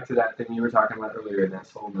goes back to that thing you were talking about earlier in that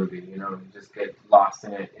Soul movie. You just get lost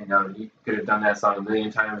in it. You could have done that song a million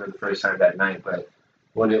times or the first time that night, but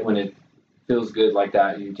when it feels good like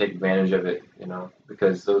that, you take advantage of it,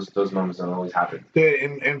 because those moments don't always happen.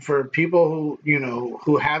 And for people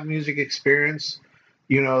who have music experience,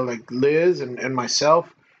 like Liz and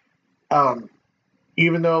myself,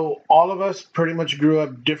 even though all of us pretty much grew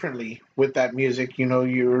up differently with that music, you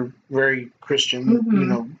were very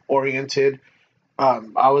Christian, oriented.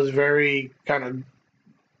 I was very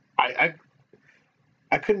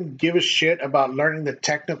I couldn't give a shit about learning the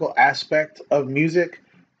technical aspect of music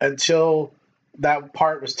until that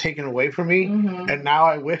part was taken away from me. And now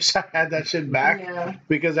I wish I had that shit back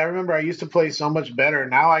because I remember I used to play so much better.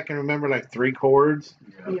 Now I can remember like 3 chords.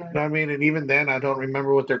 You know what I mean? And even then I don't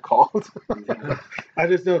remember what they're called. I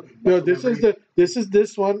just know, this is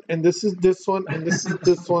this one, and this is this one, and this is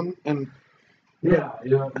this one, and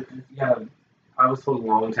I was told a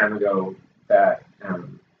long time ago that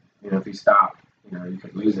if you stop, you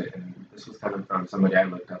could lose it, and this was coming from somebody I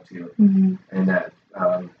looked up to in that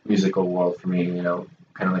musical world for me,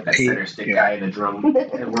 kind of like that center stick guy in the drum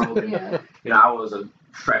world. I was a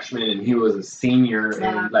freshman and he was a senior,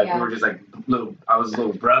 and we were just like I was a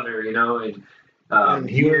little brother, and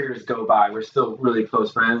years go by, we're still really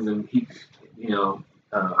close friends, and he,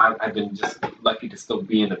 I've been just lucky to still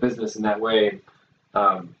be in the business in that way.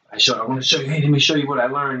 I want to show you, hey, let me show you what I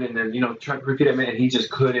learned, and then try to repeat it, and he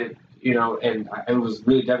just couldn't, and it was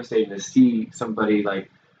really devastating to see somebody like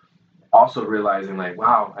also realizing like,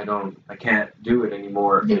 wow, I can't do it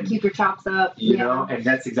anymore. You keep your chops up, and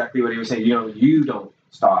that's exactly what he was saying. You don't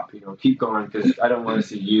stop, keep going, because I don't want to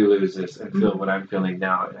see you lose this and feel what I'm feeling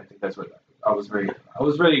now. And I think that's what I was really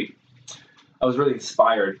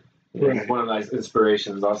inspired. One of those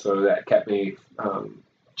inspirations also that kept me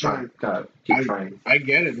trying. I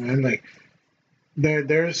get it, man. Like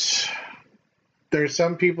there's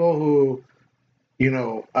some people who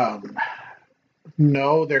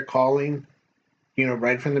know their calling,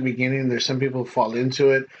 right from the beginning. There's some people who fall into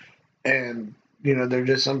it, and there're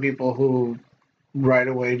just some people who right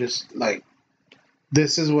away just like,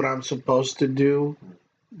 this is what I'm supposed to do.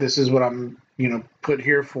 This is what I'm put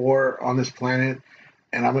here for on this planet,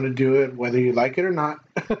 and I'm gonna do it whether you like it or not.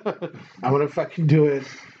 I'm gonna fucking do it.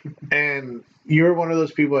 And you're one of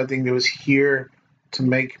those people, I think, that was here to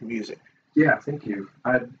make music. Yeah, thank you.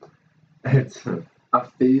 I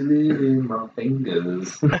feel it in my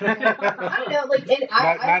fingers. I know, like, and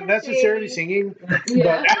not necessarily singing.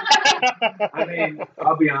 Yeah. But I mean,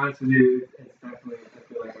 I'll be honest with you. It's definitely,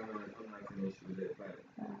 I feel like I'm not finished with it, but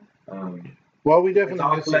well, we definitely it's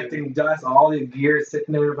all collecting dust, all the gear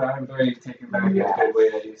sitting there, but I'm very taken back in a good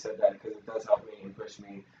way that you said that, because it does help me and push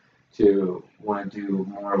me to want to do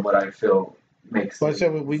more of what I feel makes sense.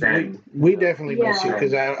 So we definitely miss you,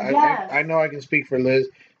 because I know I can speak for Liz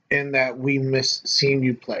in that we miss seeing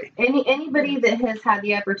you play. Anybody that has had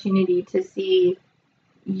the opportunity to see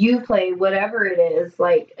you play, whatever it is,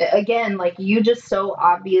 like, again, like, you just so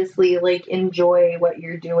obviously, like, enjoy what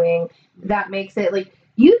you're doing. That makes it, like,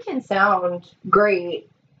 you can sound great,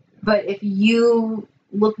 but if you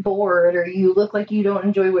look bored or you look like you don't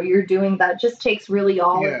enjoy what you're doing, that just takes really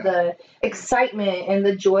all of the excitement and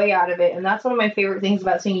the joy out of it. And that's one of my favorite things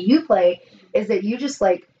about seeing you play, is that you just,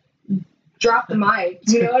 like, drop the mic,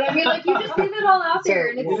 you know what I mean? Like, you just get it all out there,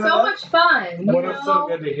 and it's so much fun. It's so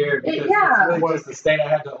good to hear, because it's really just a state I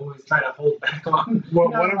had to always try to hold back on. Well,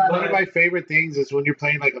 one of my favorite things is when you're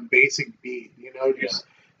playing like a basic beat, you know, just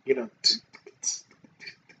you know,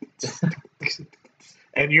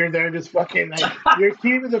 and you're there just fucking like you're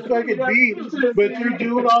keeping the fucking beat, but you're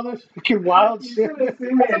doing all this fucking wild shit. It'd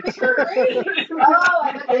be like this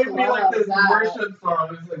worship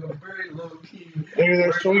song. It's like a very low key. Maybe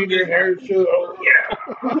they're swinging your hair too. Oh yeah,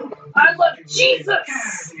 I love Jesus.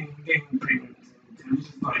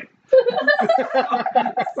 Just like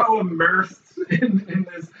so immersed in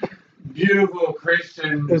this beautiful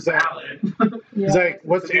Christian ballad. It's like,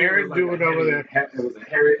 what's Aaron doing over there? It was a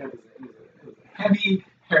heavy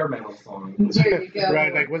hair metal song. There you go.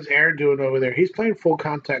 Right, like what's Aaron doing over there? He's playing full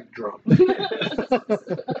contact drums.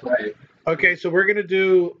 Right. Okay, so we're gonna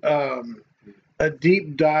do a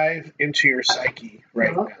deep dive into your psyche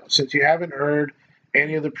right now, since you haven't heard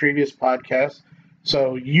any of the previous podcasts.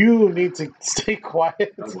 So you need to stay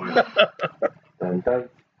quiet. Dun, dun.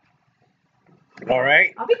 All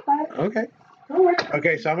right. I'll be quiet. Okay. Don't worry.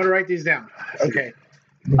 Okay, so I'm gonna write these down. Okay.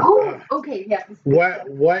 Oh, okay, yeah.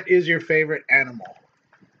 What is your favorite animal?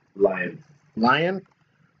 Lion. Lion?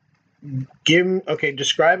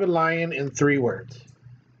 Describe a lion in 3 words.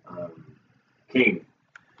 King.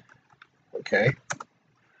 Okay.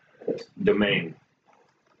 Domain.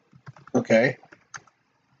 Okay.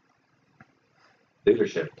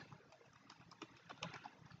 Leadership.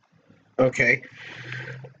 Okay.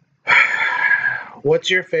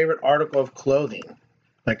 What's your favorite article of clothing?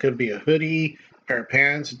 That could be a hoodie, pair of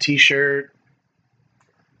pants, a t-shirt.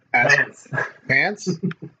 Pants. Pants?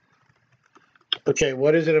 Okay,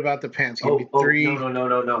 what is it about the pants? Give me 3.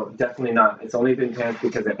 No. Definitely not. It's only been pants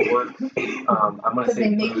because at work, I'm going to say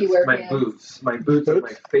they make you wear my pants. boots. My boots are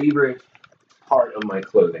my favorite part of my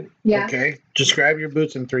clothing. Yeah. Okay, describe your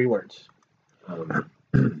boots in 3 words.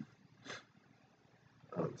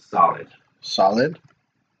 Solid. Solid.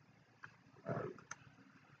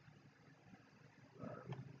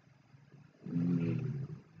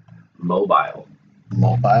 Mobile.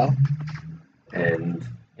 Mobile. And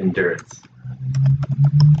endurance.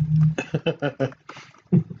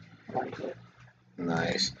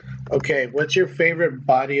 Nice. Okay, what's your favorite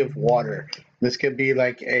body of water? This could be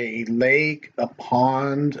like a lake, a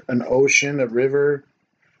pond, an ocean, a river.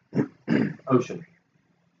 Ocean.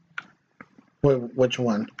 Which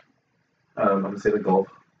one? I'm going to say the Gulf.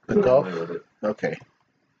 The Gulf? Okay.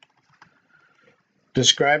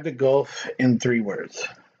 Describe the Gulf in 3 words.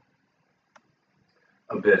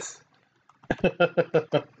 Abyss.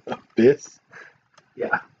 Abyss?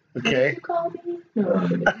 Yeah. Okay. You call me? No.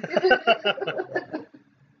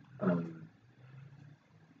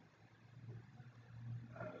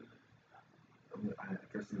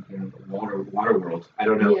 Water world. I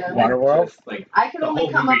don't know. Yeah. Water world? Just, like, I can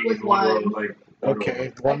only come up with one. Okay. I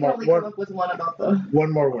can only come up with one about the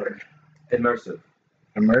One more word. Immersive.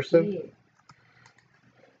 Immersive?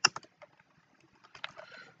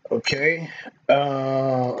 Okay.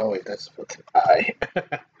 Oh wait, that's I.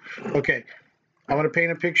 Okay. I'm gonna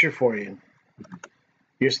paint a picture for you.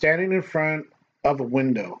 You're standing in front of a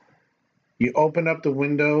window. You open up the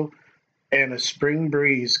window, and a spring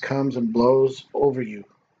breeze comes and blows over you.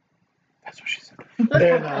 That's what she said.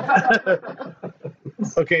 And,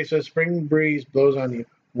 okay, so spring breeze blows on you.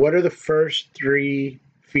 What are the first 3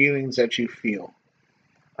 feelings that you feel?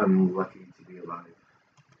 I'm lucky to be alive.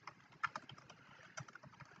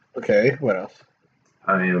 Okay, what else?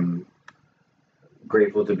 I am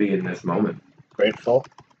grateful to be in this moment. Grateful.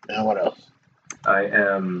 And what else? I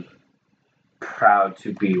am proud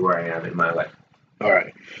to be where I am in my life. All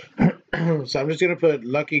right. So I'm just going to put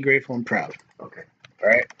lucky, grateful, and proud. Okay. All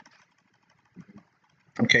right.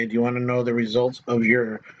 Okay, do you want to know the results of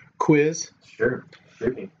your quiz? Sure.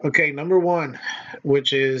 Okay, number 1,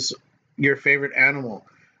 which is your favorite animal,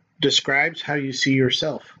 describes how you see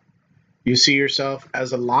yourself. You see yourself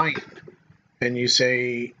as a lion, and you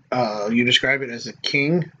say, you describe it as a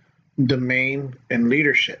king, domain, and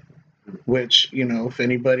leadership, which, you know, if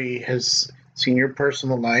anybody has seen your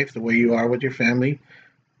personal life, the way you are with your family,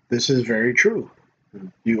 this is very true.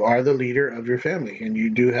 You are the leader of your family, and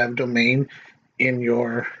you do have domain in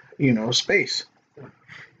your, space.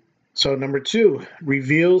 So number 2,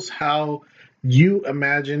 reveals how you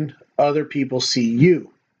imagine other people see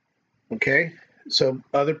you. Okay? So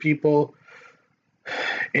other people,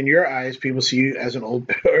 in your eyes, people see you as an old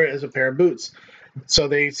or as a pair of boots. So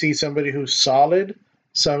they see somebody who's solid,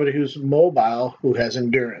 somebody who's mobile, who has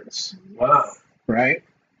endurance. Wow. Right?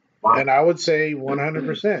 Wow. And I would say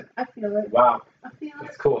 100%. I feel it. Wow. I feel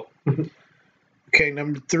That's it. cool. Okay,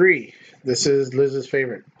 number 3. This is Liz's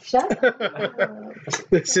favorite. Shut up.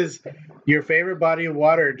 This is your favorite body of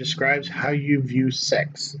water describes how you view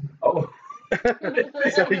sex. Oh.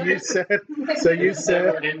 So you said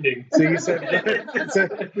Never ending. It's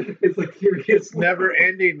like curious. Never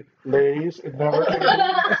ending, ladies. It's never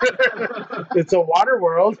ending. It's a water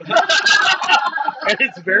world. And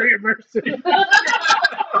it's very immersive.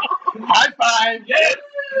 High five. Yes,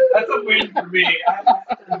 that's a win for me.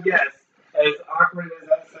 Yes, as awkward as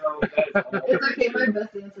that sounds, that is It's okay, my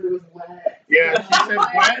best answer was wet. Yeah, she said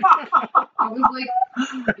wet. I was like,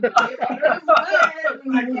 it was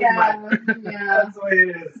wet. Yeah. That's the way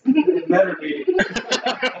it is. It better be.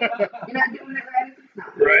 You're not doing it right if it's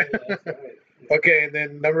not. Right. That's right. Okay, and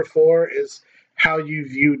then number 4 is how you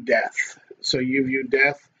view death. So you view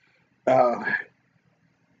death. As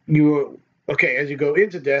you go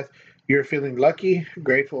into death, you're feeling lucky,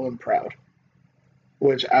 grateful, and proud,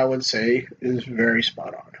 which I would say is very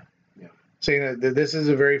spot on. Yeah. Saying that this is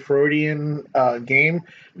a very Freudian game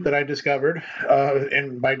that I discovered,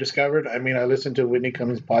 and by discovered I mean I listened to Whitney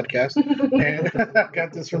Cummings' podcast, and I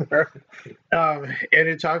got this from her. And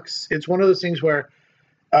it's one of those things where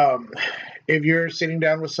if you're sitting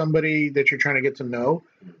down with somebody that you're trying to get to know,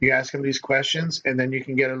 you ask them these questions, and then you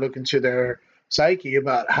can get a look into their psyche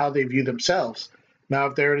about how they view themselves. Now,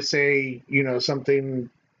 if they were to say, something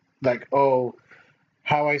like, "Oh,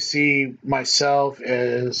 how I see myself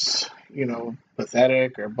as,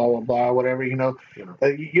 pathetic or blah blah blah," whatever, you don't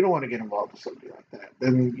want to get involved with somebody like that.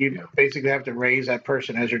 Then you basically have to raise that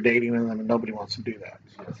person as you're dating them, and nobody wants to do that.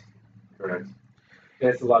 Yes. Correct.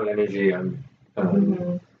 It's a lot of energy. I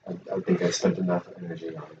think I spent enough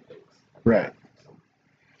energy on things. Right.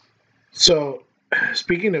 So,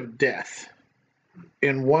 speaking of death,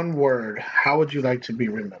 in one word, how would you like to be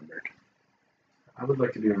remembered? I would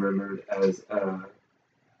like to be remembered as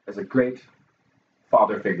a great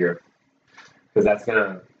father figure, because that's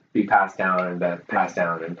gonna be passed down and passed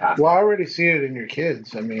down and passed. Well, I already see it in your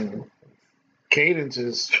kids. I mean, Cadence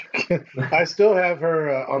is. I still have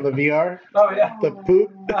her on the VR. Oh yeah. The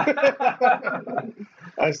poop.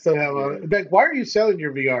 I still have on it. Like, why are you selling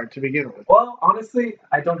your VR to begin with? Well, honestly,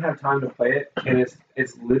 I don't have time to play it, and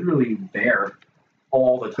it's literally there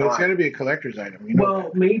all the time. So it's going to be a collector's item.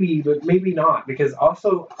 Well, maybe, but maybe not, because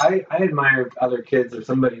also I admire other kids or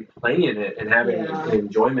somebody playing it and having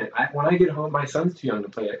enjoyment. When I get home, my son's too young to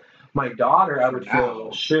play it. My daughter, I would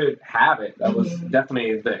feel, should have it. That was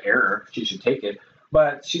definitely the error. She should take it.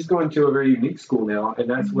 But she's going to a very unique school now, and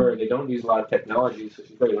that's where they don't use a lot of technology, so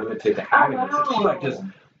she's very limited to having it. So she just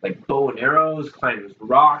bow and arrows, climbs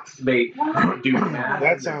rocks. They do math.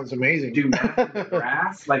 That sounds amazing. Do math in the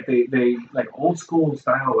grass, they old school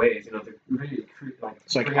style ways. They're really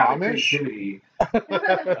it's like bring out the Amish. creativity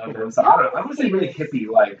of them. So I don't know. I would say really hippie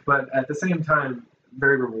but at the same time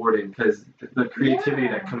very rewarding, because the creativity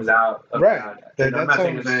that comes out of that. I'm not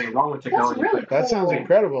saying there's anything wrong with technology, really but that sounds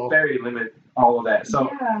incredible. Very limit all of that. So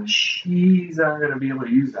she's not going to be able to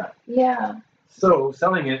use that. Yeah. So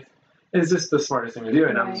selling it is just the smartest thing to do.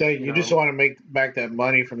 And I'm saying you just want to make back that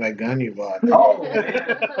money from that gun you bought. Oh man,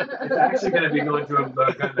 it's actually going to be going to a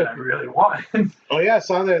gun that I really want. Oh yeah, I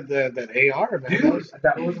saw that AR, man. Dude,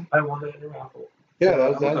 I won that in a raffle. Yeah, so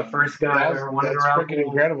that was the first gun I ever won in a raffle. That's freaking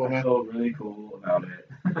incredible, man. I feel really cool about it.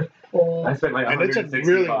 Cool. I spent and it's a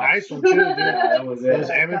really nice one too, dude. That was it. Those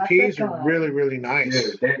M&Ps are really, really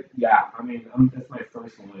nice. Dude, I mean, that's my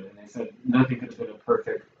first one, and they said nothing could have been a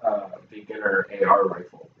perfect beginner AR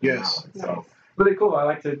rifle. Yes. So really cool. I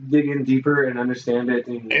like to dig in deeper and understand it.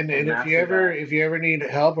 And if you ever need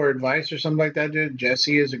help or advice or something like that, dude,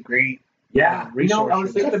 Jesse is a great resource. I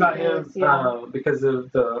was thinking about him because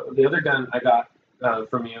of the other gun I got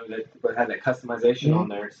from you that had that customization on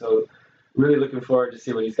there. So really looking forward to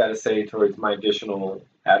see what he's got to say towards my additional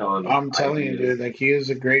add-on. I'm telling you, dude, he is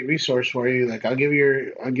a great resource for you. I'll give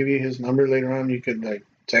you his number later on. You could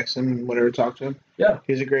text him, whatever, talk to him. Yeah,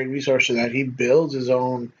 he's a great resource for that. He builds his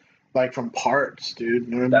own from parts, dude.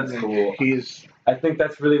 You know what I mean? That's cool. I think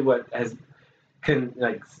that's really what has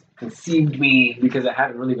conceived me, because I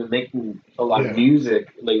haven't really been making a lot of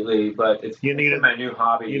music lately, but it's my new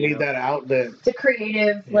hobby. You need that outlet. It's a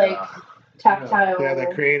creative, tactile. Yeah,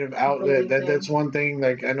 that creative outlet. That's one thing.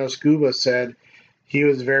 I know Scuba said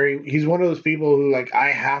he's one of those people who like,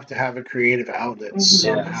 I have to have a creative outlet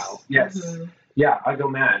somehow. Yes. Yeah, I go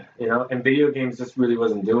mad, and video games just really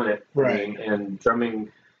wasn't doing it for me. And drumming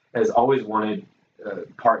has always wanted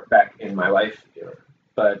part back in my life,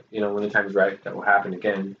 but when the time's right, that will happen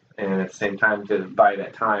again. And at the same time, to buy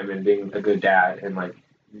that time and being a good dad and like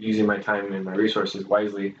using my time and my resources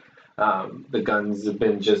wisely, the guns have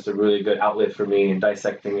been just a really good outlet for me, and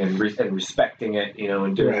dissecting and respecting it,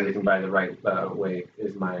 and doing everything by the right way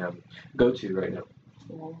is my go-to right now.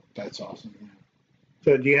 That's awesome. Yeah.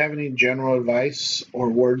 So, do you have any general advice or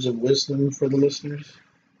words of wisdom for the listeners?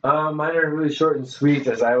 Mine are really short and sweet,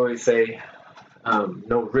 as I always say.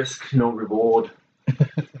 No risk, no reward.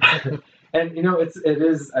 And it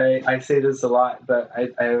is. I say this a lot, but I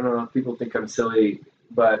don't know if people think I'm silly.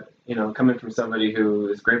 But coming from somebody who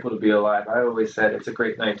is grateful to be alive, I always said it's a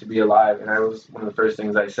great night to be alive. And I was one of the first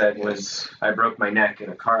things I said when I broke my neck in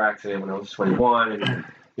a car accident when I was 21, and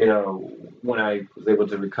when I was able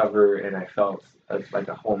to recover, and I felt like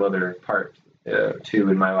a whole other part too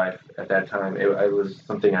in my life at that time. It was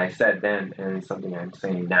something I said then, and it's something I'm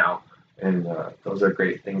saying now. And those are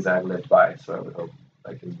great things I've lived by. So I would hope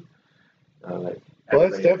I can. Well,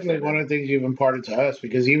 that's definitely one of the things you've imparted to us,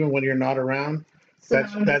 because even when you're not around,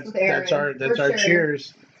 that's our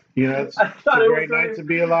cheers. It's a great night to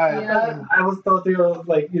be alive. Yeah. I was told to, I was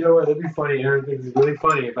like, what, that'd be funny. Aaron thinks it's really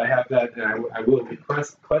funny if I have that, and I will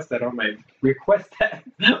request that on my grave,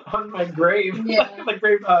 my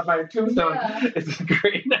tombstone. Yeah. It's a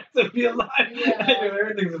great night to be alive. Yeah.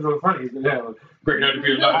 Aaron thinks it's real funny. Great night to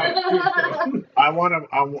be alive.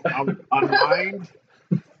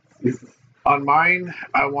 On mine,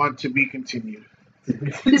 I want to be continued.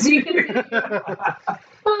 It's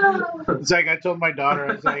like I told my daughter,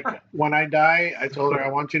 I was like, when I die, I told her I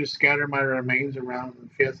want you to scatter my remains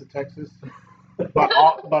around Fiesta, Texas, but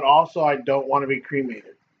also I don't want to be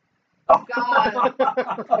cremated. Oh God!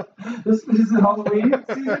 This is Halloween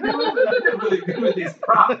season. Really good with these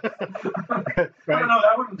props. Right. I don't know.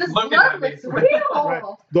 That one's looking at me. Real. Right.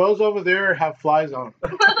 Those over there have flies on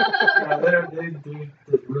them. Yeah, they're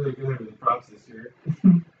really good with the props this year.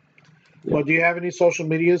 Well, do you have any social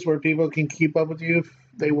medias where people can keep up with you if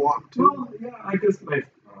they want to? Well, yeah, I guess my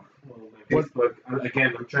Facebook.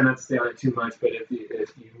 Again, I'm trying not to stay on it too much, but if you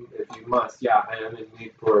must, yeah, I am in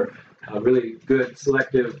need for a really good,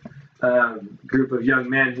 selective group of young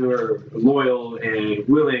men who are loyal and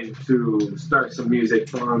willing to start some music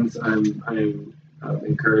songs. I'm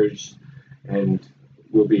encouraged and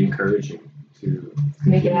will be encouraging to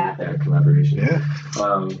make it happen. That collaboration. Yeah.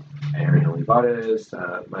 Aaron Olivarez.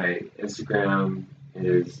 My Instagram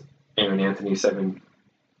is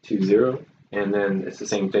AaronAnthony720, and then it's the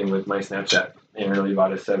same thing with my Snapchat, Aaron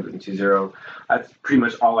Olivarez720. That's pretty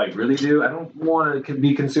much all I really do. I don't want to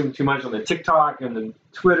be consumed too much on the TikTok and the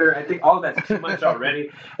Twitter. I think all that's too much already.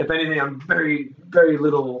 If anything, I'm very, very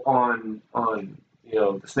little on the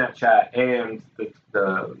Snapchat and the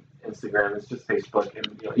Instagram. It's just Facebook, and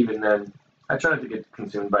even then, I try not to get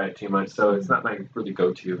consumed by it too much, so it's not my really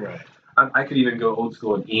go-to. Right. I could even go old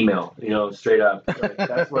school and email, straight up. Like,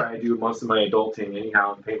 that's where I do most of my adulting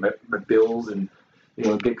anyhow, and pay my bills and,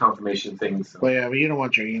 get confirmation things. So. Well, yeah, but you don't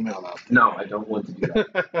want your email out there. No, I don't want to do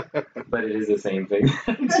that. But it is the same thing.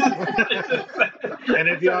 And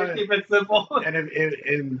if you all, keep it simple. And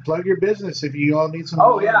if plug your business if you all need some.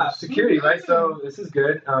 Oh yeah, security, right? So this is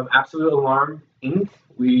good. Absolute Alarm Inc.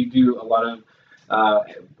 We do a lot of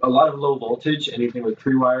low voltage, anything with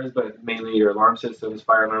 3 wires, but mainly your alarm systems,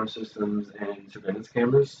 fire alarm systems, and surveillance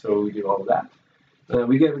cameras. So we do all of that.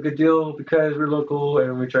 We get a good deal because we're local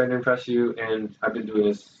and we try to impress you. And I've been doing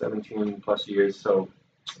this 17 plus years. So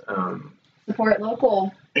support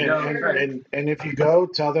local. And if you go,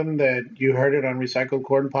 tell them that you heard it on Recycled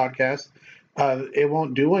Corn Podcast. It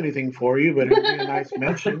won't do anything for you, but it'll be a nice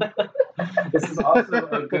mention. This is also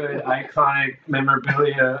a good iconic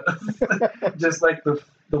memorabilia, just like the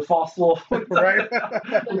fossil. Right.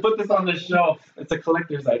 We'll put this on the shelf. It's a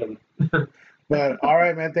collector's item. But all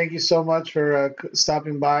right, man. Thank you so much for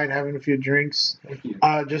stopping by and having a few drinks. Thank you.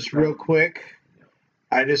 Just real quick,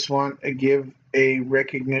 I just want to give a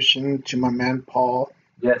recognition to my man Paul.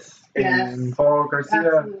 Yes. And Paul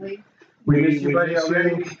Garcia. Absolutely. We miss you, buddy,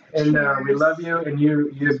 already, and we love you. And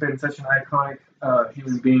you've been such an iconic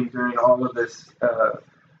human being during all of this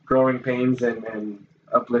growing pains and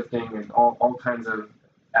uplifting and all kinds of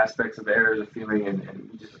aspects of areas of feeling. And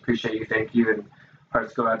we just appreciate you. Thank you. And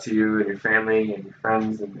hearts go out to you and your family and your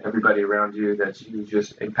friends and everybody around you that you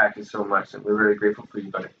just impacted so much. And we're very grateful for you,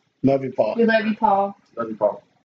 buddy. Love you, Paul. We love you, Paul. Love you, Paul.